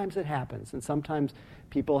sometimes it happens, and sometimes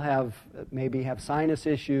people maybe have sinus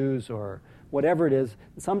issues or whatever it is.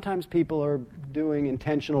 Sometimes people are doing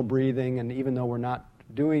intentional breathing, and even though we're not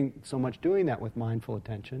doing that with mindful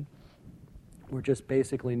attention, we're just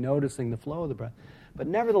basically noticing the flow of the breath. But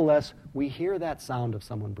nevertheless, we hear that sound of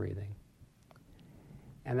someone breathing.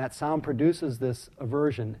 And that sound produces this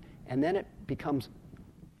aversion, and then it becomes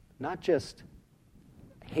not just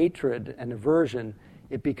hatred and aversion,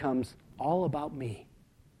 it becomes all about me.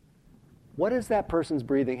 What does that person's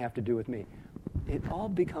breathing have to do with me? It all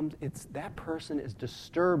becomes, that person is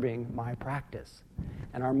disturbing my practice.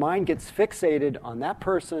 And our mind gets fixated on that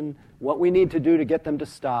person, what we need to do to get them to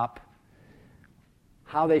stop,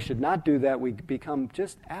 how they should not do that. We become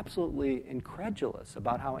just absolutely incredulous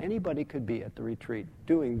about how anybody could be at the retreat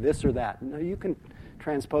doing this or that. Now, you can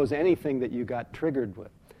transpose anything that you got triggered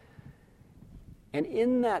with. And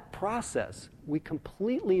in that process, we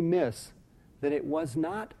completely miss that it was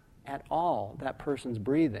not at all that person's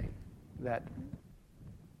breathing that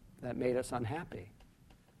made us unhappy.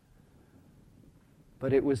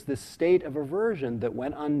 But it was this state of aversion that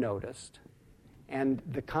went unnoticed, and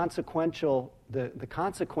the consequence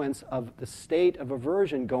of the state of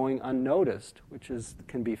aversion going unnoticed, which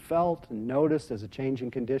can be felt and noticed as a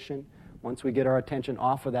changing condition, once we get our attention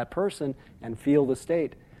off of that person and feel the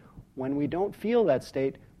state. When we don't feel that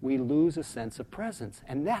state, we lose a sense of presence.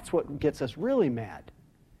 And that's what gets us really mad,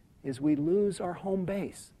 is we lose our home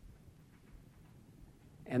base.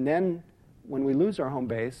 And then when we lose our home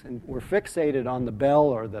base and we're fixated on the bell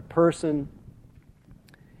or the person,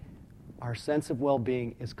 our sense of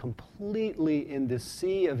well-being is completely in this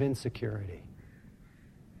sea of insecurity.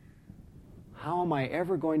 How am I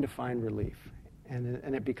ever going to find relief?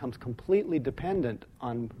 And it becomes completely dependent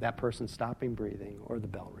on that person stopping breathing or the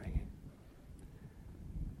bell ringing.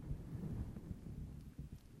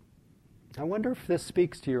 I wonder if this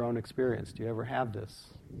speaks to your own experience. Do you ever have this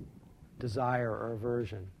desire or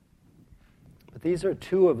aversion? But these are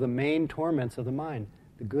two of the main torments of the mind.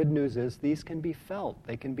 The good news is these can be felt.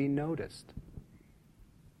 They can be noticed.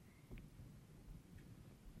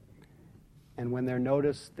 And when they're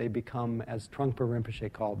noticed, they become, as Trungpa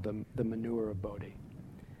Rinpoche called them, the manure of Bodhi.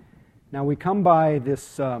 Now we come by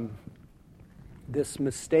this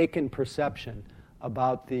mistaken perception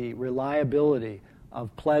about the reliability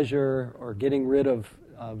of pleasure or getting rid of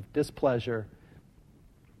displeasure.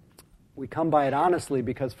 We come by it honestly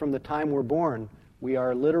because from the time we're born, we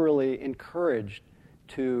are literally encouraged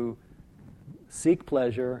to seek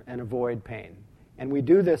pleasure and avoid pain. And we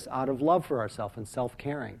do this out of love for ourselves and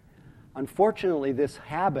self-caring. Unfortunately, this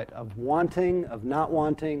habit of wanting, of not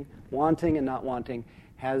wanting, wanting and not wanting,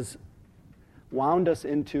 has wound us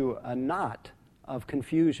into a knot of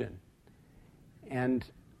confusion and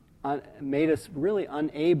made us really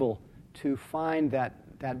unable to find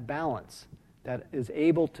that balance that is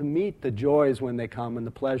able to meet the joys when they come and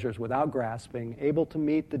the pleasures without grasping, able to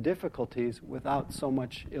meet the difficulties without so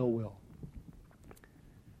much ill will.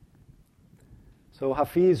 So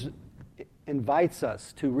Hafiz invites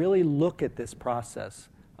us to really look at this process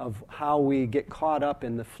of how we get caught up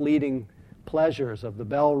in the fleeting pleasures of the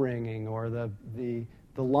bell ringing or the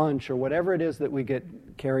lunch or whatever it is that we get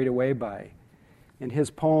carried away by. In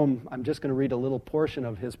his poem, I'm just going to read a little portion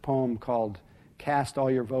of his poem called Cast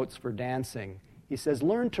All Your Votes for Dancing. He says,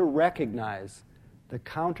 learn to recognize the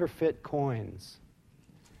counterfeit coins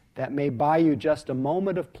that may buy you just a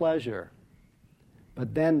moment of pleasure,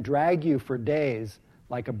 but then drag you for days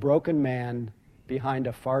like a broken man behind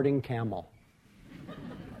a farting camel.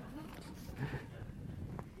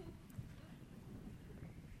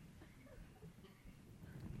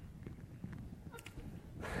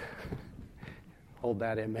 Hold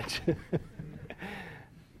that image.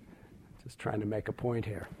 Just trying to make a point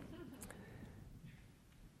here.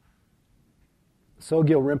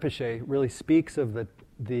 Sogyal Rinpoche really speaks of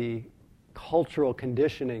the cultural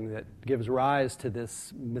conditioning that gives rise to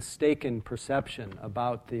this mistaken perception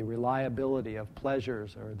about the reliability of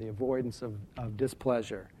pleasures or the avoidance of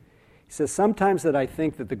displeasure. He says, sometimes that I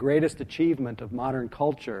think that the greatest achievement of modern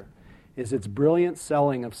culture is its brilliant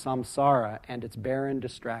selling of samsara and its barren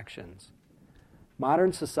distractions.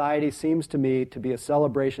 Modern society seems to me to be a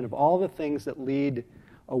celebration of all the things that lead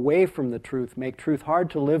away from the truth, make truth hard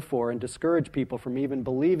to live for, and discourage people from even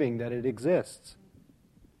believing that it exists.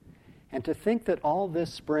 And to think that all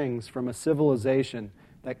this springs from a civilization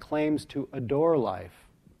that claims to adore life,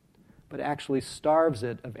 but actually starves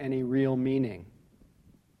it of any real meaning.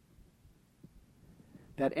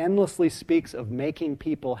 That endlessly speaks of making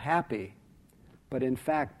people happy, but in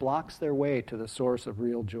fact blocks their way to the source of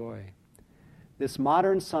real joy. This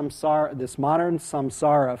modern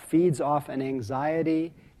samsara feeds off an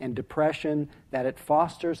anxiety and depression that it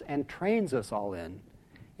fosters and trains us all in,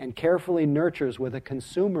 and carefully nurtures with a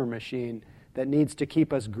consumer machine that needs to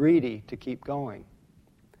keep us greedy to keep going.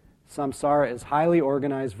 Samsara is highly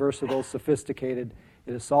organized, versatile, sophisticated.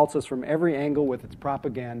 It assaults us from every angle with its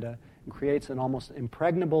propaganda and creates an almost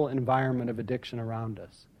impregnable environment of addiction around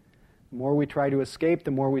us. The more we try to escape, the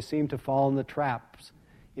more we seem to fall in the traps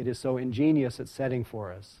it is so ingenious at setting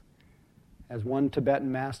for us. As one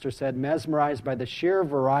Tibetan master said, mesmerized by the sheer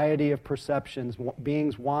variety of perceptions,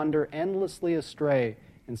 beings wander endlessly astray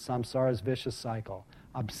in samsara's vicious cycle.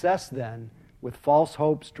 Obsessed then with false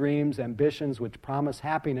hopes, dreams, ambitions which promise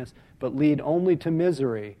happiness but lead only to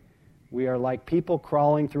misery, we are like people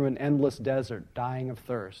crawling through an endless desert, dying of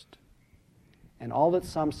thirst. And all that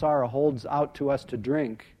samsara holds out to us to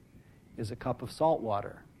drink is a cup of salt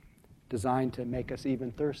water, designed to make us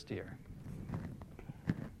even thirstier.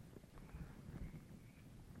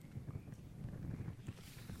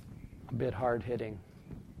 A bit hard-hitting,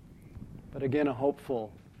 but again a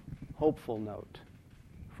hopeful note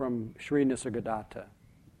from Sri Nisargadatta.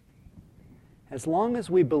 As long as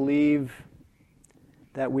we believe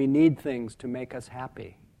that we need things to make us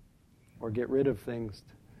happy, or get rid of things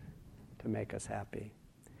to make us happy,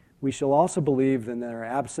 we shall also believe that in their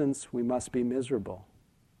absence we must be miserable.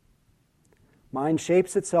 Mind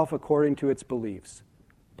shapes itself according to its beliefs.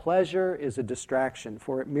 Pleasure is a distraction,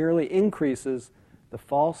 for it merely increases the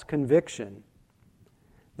false conviction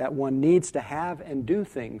that one needs to have and do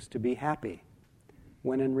things to be happy,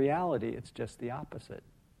 when in reality it's just the opposite.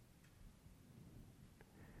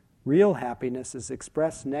 Real happiness is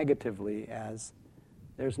expressed negatively as,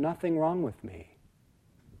 there's nothing wrong with me.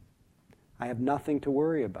 I have nothing to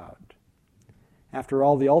worry about. After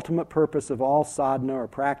all, the ultimate purpose of all sadhana or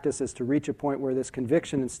practice is to reach a point where this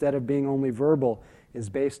conviction, instead of being only verbal, is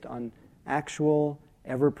based on actual,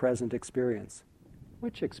 ever-present experience.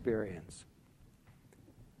 Which experience?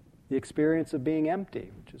 The experience of being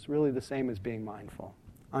empty, which is really the same as being mindful.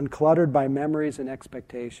 Uncluttered by memories and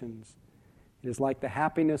expectations. It is like the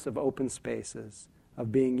happiness of open spaces,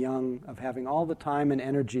 of being young, of having all the time and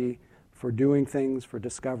energy for doing things, for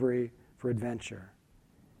discovery, for adventure.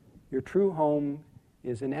 Your true home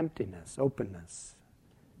is in emptiness, openness.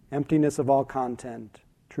 Emptiness of all content.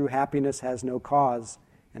 True happiness has no cause,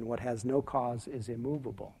 and what has no cause is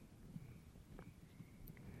immovable.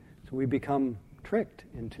 So we become tricked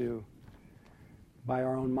into by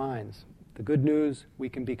our own minds. The good news, we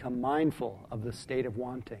can become mindful of the state of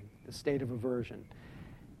wanting, the state of aversion.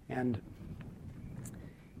 And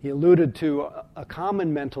he alluded to a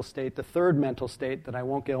common mental state, the third mental state that I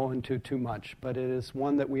won't go into too much, but it is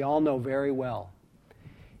one that we all know very well.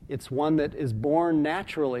 It's one that is born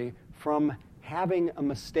naturally from having a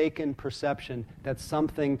mistaken perception that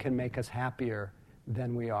something can make us happier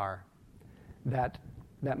than we are. That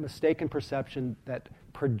mistaken perception that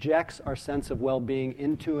projects our sense of well-being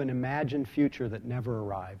into an imagined future that never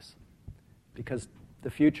arrives. Because the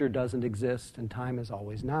future doesn't exist and time is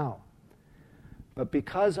always now. But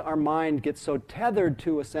because our mind gets so tethered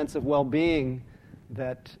to a sense of well-being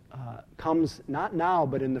that comes not now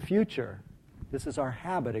but in the future, this is our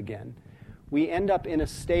habit again, we end up in a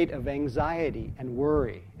state of anxiety and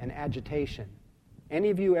worry and agitation. Any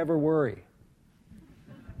of you ever worry?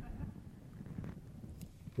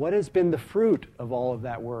 What has been the fruit of all of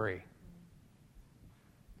that worry?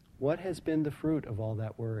 What has been the fruit of all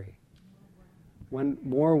that worry?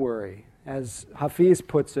 More worry. As Hafiz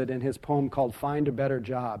puts it in his poem called Find a Better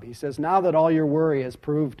Job, he says, now that all your worry has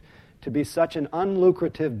proved to be such an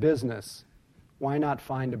unlucrative business, why not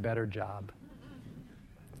find a better job?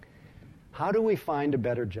 How do we find a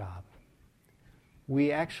better job?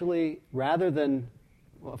 We actually, rather than,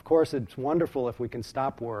 well, of course it's wonderful if we can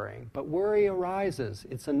stop worrying, but worry arises.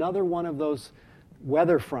 It's another one of those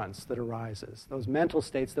weather fronts that arises, those mental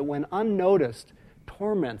states that when unnoticed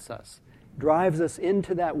torments us, drives us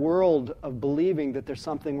into that world of believing that there's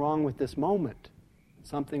something wrong with this moment,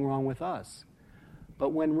 something wrong with us.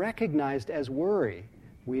 But when recognized as worry,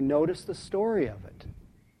 we notice the story of it.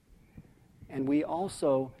 And we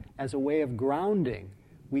also, as a way of grounding,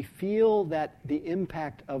 we feel that the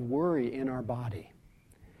impact of worry in our body.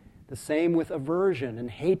 The same with aversion and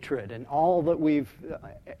hatred and all that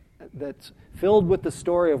that's filled with the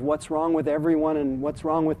story of what's wrong with everyone and what's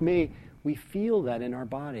wrong with me. We feel that in our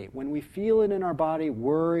body. When we feel it in our body,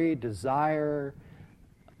 worry, desire,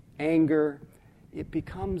 anger, it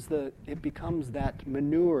becomes that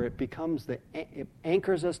manure. It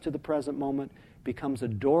anchors us to the present moment, becomes a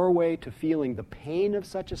doorway to feeling the pain of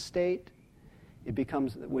such a state.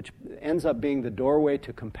 Which ends up being the doorway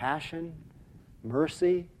to compassion,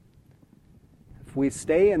 mercy. If we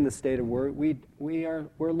stay in the state of worry,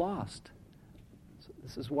 we're lost. So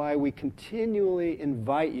this is why we continually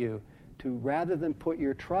invite you to, rather than put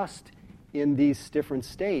your trust in these different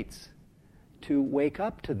states, to wake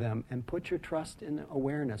up to them and put your trust in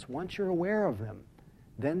awareness. Once you're aware of them,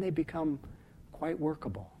 then they become quite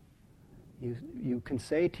workable. You can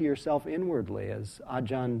say to yourself inwardly, as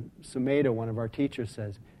Ajahn Sumedho, one of our teachers,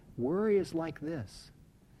 says, worry is like this,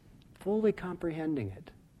 fully comprehending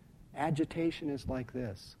it. Agitation is like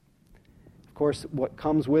this. Of course, what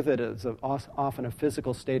comes with it is often a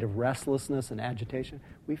physical state of restlessness and agitation.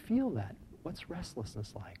 We feel that. What's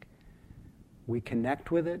restlessness like? We connect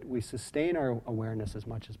with it. We sustain our awareness as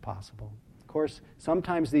much as possible. Of course,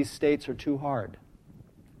 sometimes these states are too hard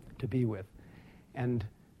to be with. And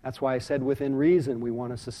that's why I said within reason we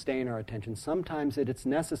want to sustain our attention. Sometimes it's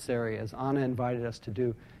necessary, as Anna invited us to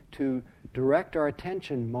do, to direct our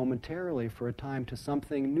attention momentarily for a time to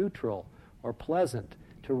something neutral or pleasant,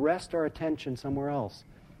 to rest our attention somewhere else,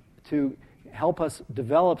 to help us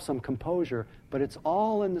develop some composure, but it's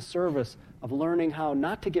all in the service of learning how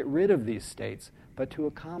not to get rid of these states, but to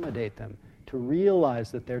accommodate them, to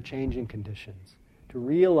realize that they're changing conditions, to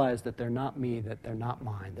realize that they're not me, that they're not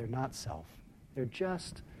mine, they're not self. They're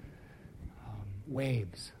just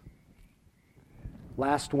waves.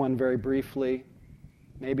 Last one, very briefly,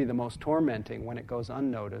 maybe the most tormenting when it goes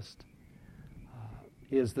unnoticed,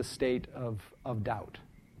 is the state of doubt.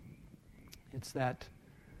 It's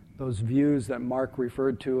those views that Mark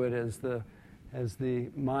referred to it as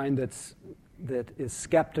the mind that is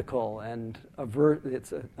skeptical and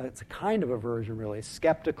it's a kind of aversion, really,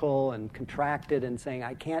 skeptical and contracted and saying,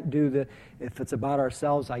 I can't do this. If it's about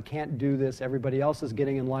ourselves, I can't do this. Everybody else is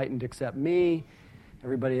getting enlightened except me.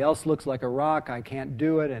 Everybody else looks like a rock. I can't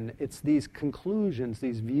do it. And it's these conclusions,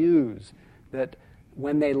 these views that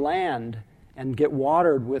when they land and get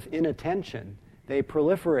watered with inattention, they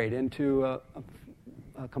proliferate into a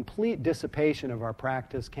complete dissipation of our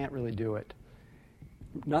practice. Can't really do it.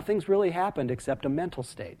 Nothing's really happened except a mental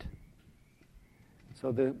state.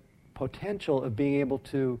 So the potential of being able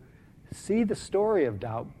to see the story of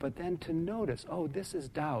doubt, but then to notice, oh, this is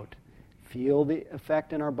doubt. Feel the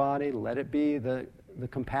effect in our body. Let it be the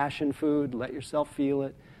compassion food. Let yourself feel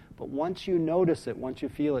it. But once you notice it, once you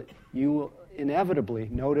feel it, you will inevitably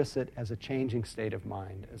notice it as a changing state of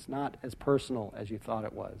mind. It's not as personal as you thought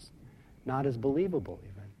it was. Not as believable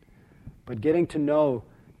even. But getting to know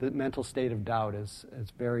the mental state of doubt is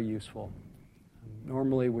very useful.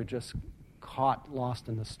 Normally we're just lost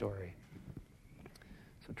in the story.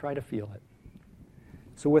 So try to feel it.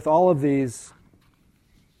 So with all of these,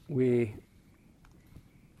 we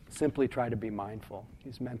simply try to be mindful,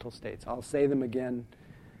 these mental states. I'll say them again,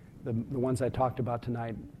 the ones I talked about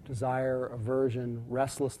tonight: desire, aversion,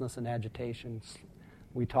 restlessness, and agitation.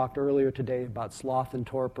 We talked earlier today about sloth and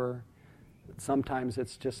torpor. Sometimes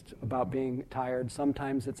it's just about being tired.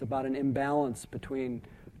 Sometimes it's about an imbalance between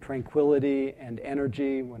tranquility and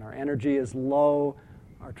energy. When our energy is low,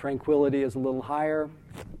 our tranquility is a little higher,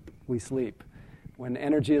 we sleep. When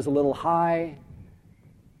energy is a little high,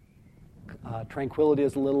 tranquility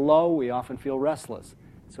is a little low, we often feel restless.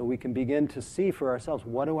 So we can begin to see for ourselves,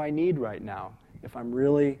 what do I need right now? If I'm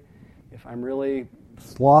really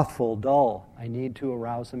slothful, dull, I need to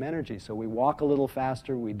arouse some energy. So we walk a little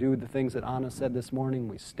faster, we do the things that Anna said this morning,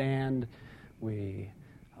 we stand, we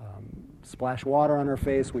splash water on our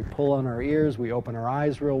face, we pull on our ears, we open our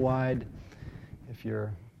eyes real wide. If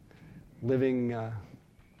you're living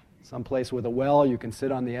someplace with a well, you can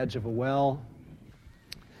sit on the edge of a well.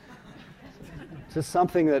 It's just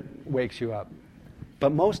something that wakes you up.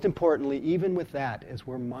 But most importantly, even with that, is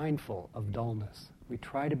we're mindful of dullness. We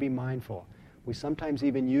try to be mindful. We sometimes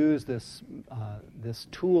even use this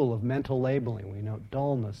tool of mental labeling. We note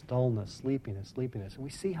dullness, dullness, sleepiness, sleepiness, and we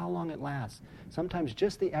see how long it lasts. Sometimes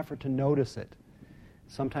just the effort to notice it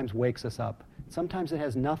sometimes wakes us up. Sometimes it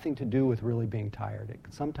has nothing to do with really being tired.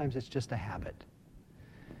 Sometimes it's just a habit.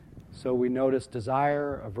 So we notice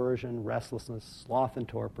desire, aversion, restlessness, sloth and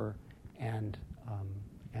torpor, and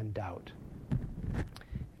doubt.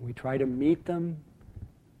 We try to meet them.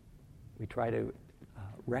 We try to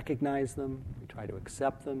recognize them. We try to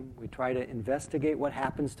accept them. We try to investigate what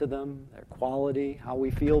happens to them, their quality, how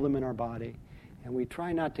we feel them in our body. And we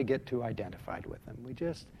try not to get too identified with them. We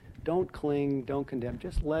just don't cling, don't condemn.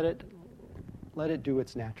 Just let it do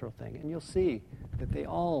its natural thing. And you'll see that they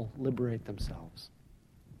all liberate themselves.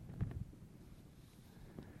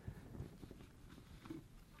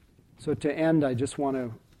 So to end,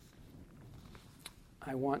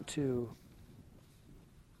 I want to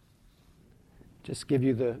just give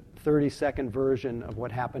you the 30-second version of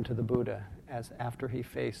what happened to the Buddha as after he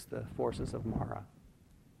faced the forces of Mara.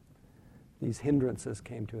 These hindrances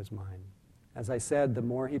came to his mind. As I said, the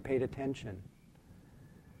more he paid attention,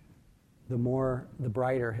 the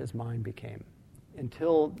brighter his mind became.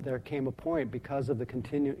 Until there came a point, because of the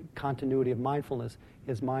continuity of mindfulness,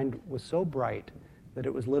 his mind was so bright that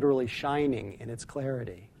it was literally shining in its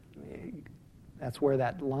clarity. That's where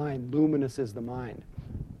that line, luminous is the mind.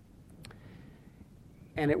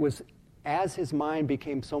 And it was as his mind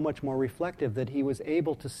became so much more reflective that he was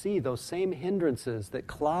able to see those same hindrances that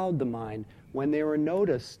cloud the mind, when they were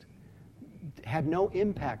noticed, had no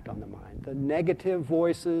impact on the mind. The negative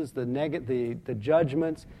voices, the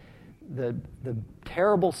judgments, the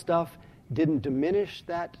terrible stuff didn't diminish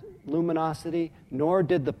that luminosity, nor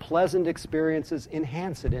did the pleasant experiences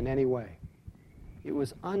enhance it in any way. It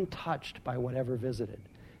was untouched by whatever visited.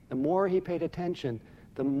 The more he paid attention,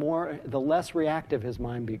 the less reactive his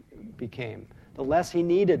mind became. The less he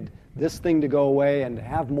needed this thing to go away and to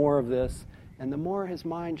have more of this, and the more his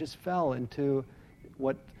mind just fell into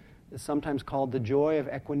what is sometimes called the joy of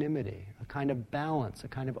equanimity, a kind of balance, a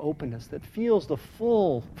kind of openness that feels the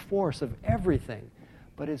full force of everything,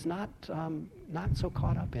 but is not so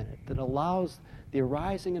caught up in it, that allows the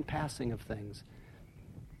arising and passing of things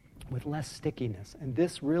with less stickiness. And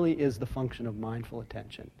this really is the function of mindful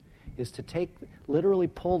attention, is to literally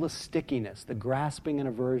pull the stickiness, the grasping and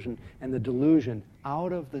aversion, and the delusion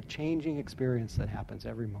out of the changing experience that happens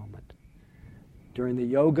every moment. During the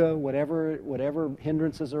yoga, whatever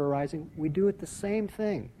hindrances are arising, we do it the same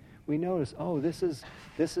thing. We notice, this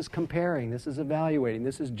is comparing, this is evaluating,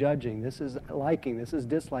 this is judging, this is liking, this is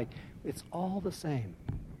disliking. It's all the same.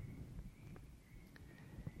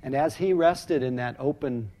 And as he rested in that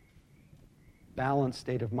open, balanced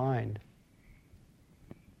state of mind,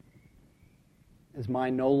 his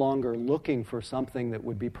mind no longer looking for something that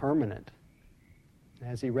would be permanent.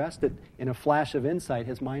 As he rested, in a flash of insight,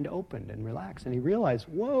 his mind opened and relaxed, and he realized,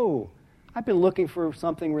 whoa, I've been looking for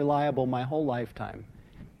something reliable my whole lifetime.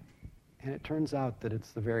 And it turns out that it's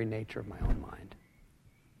the very nature of my own mind.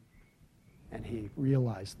 And he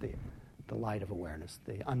realized the light of awareness,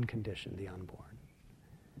 the unconditioned, the unborn.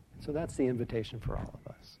 So that's the invitation for all of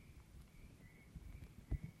us.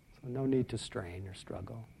 So no need to strain or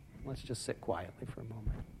struggle. Let's just sit quietly for a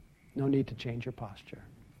moment. No need to change your posture.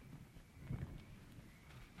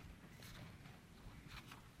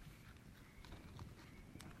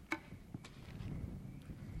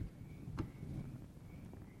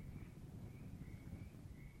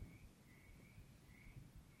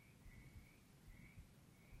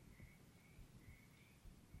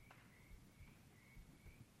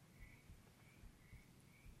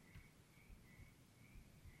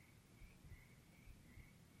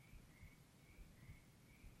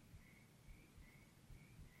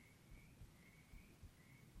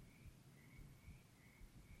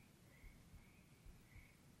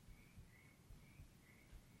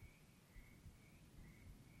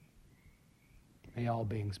 May all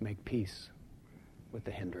beings make peace with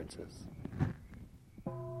the hindrances.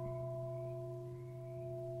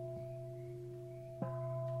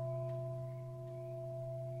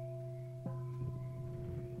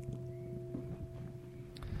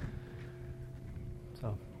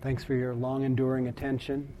 So, thanks for your long enduring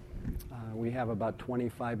attention. We have about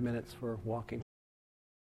 25 minutes for walking.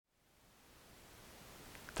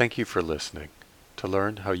 Thank you for listening. To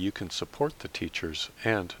learn how you can support the teachers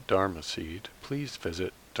and Dharma Seed, please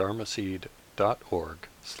visit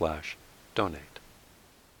dharmaseed.org/donate.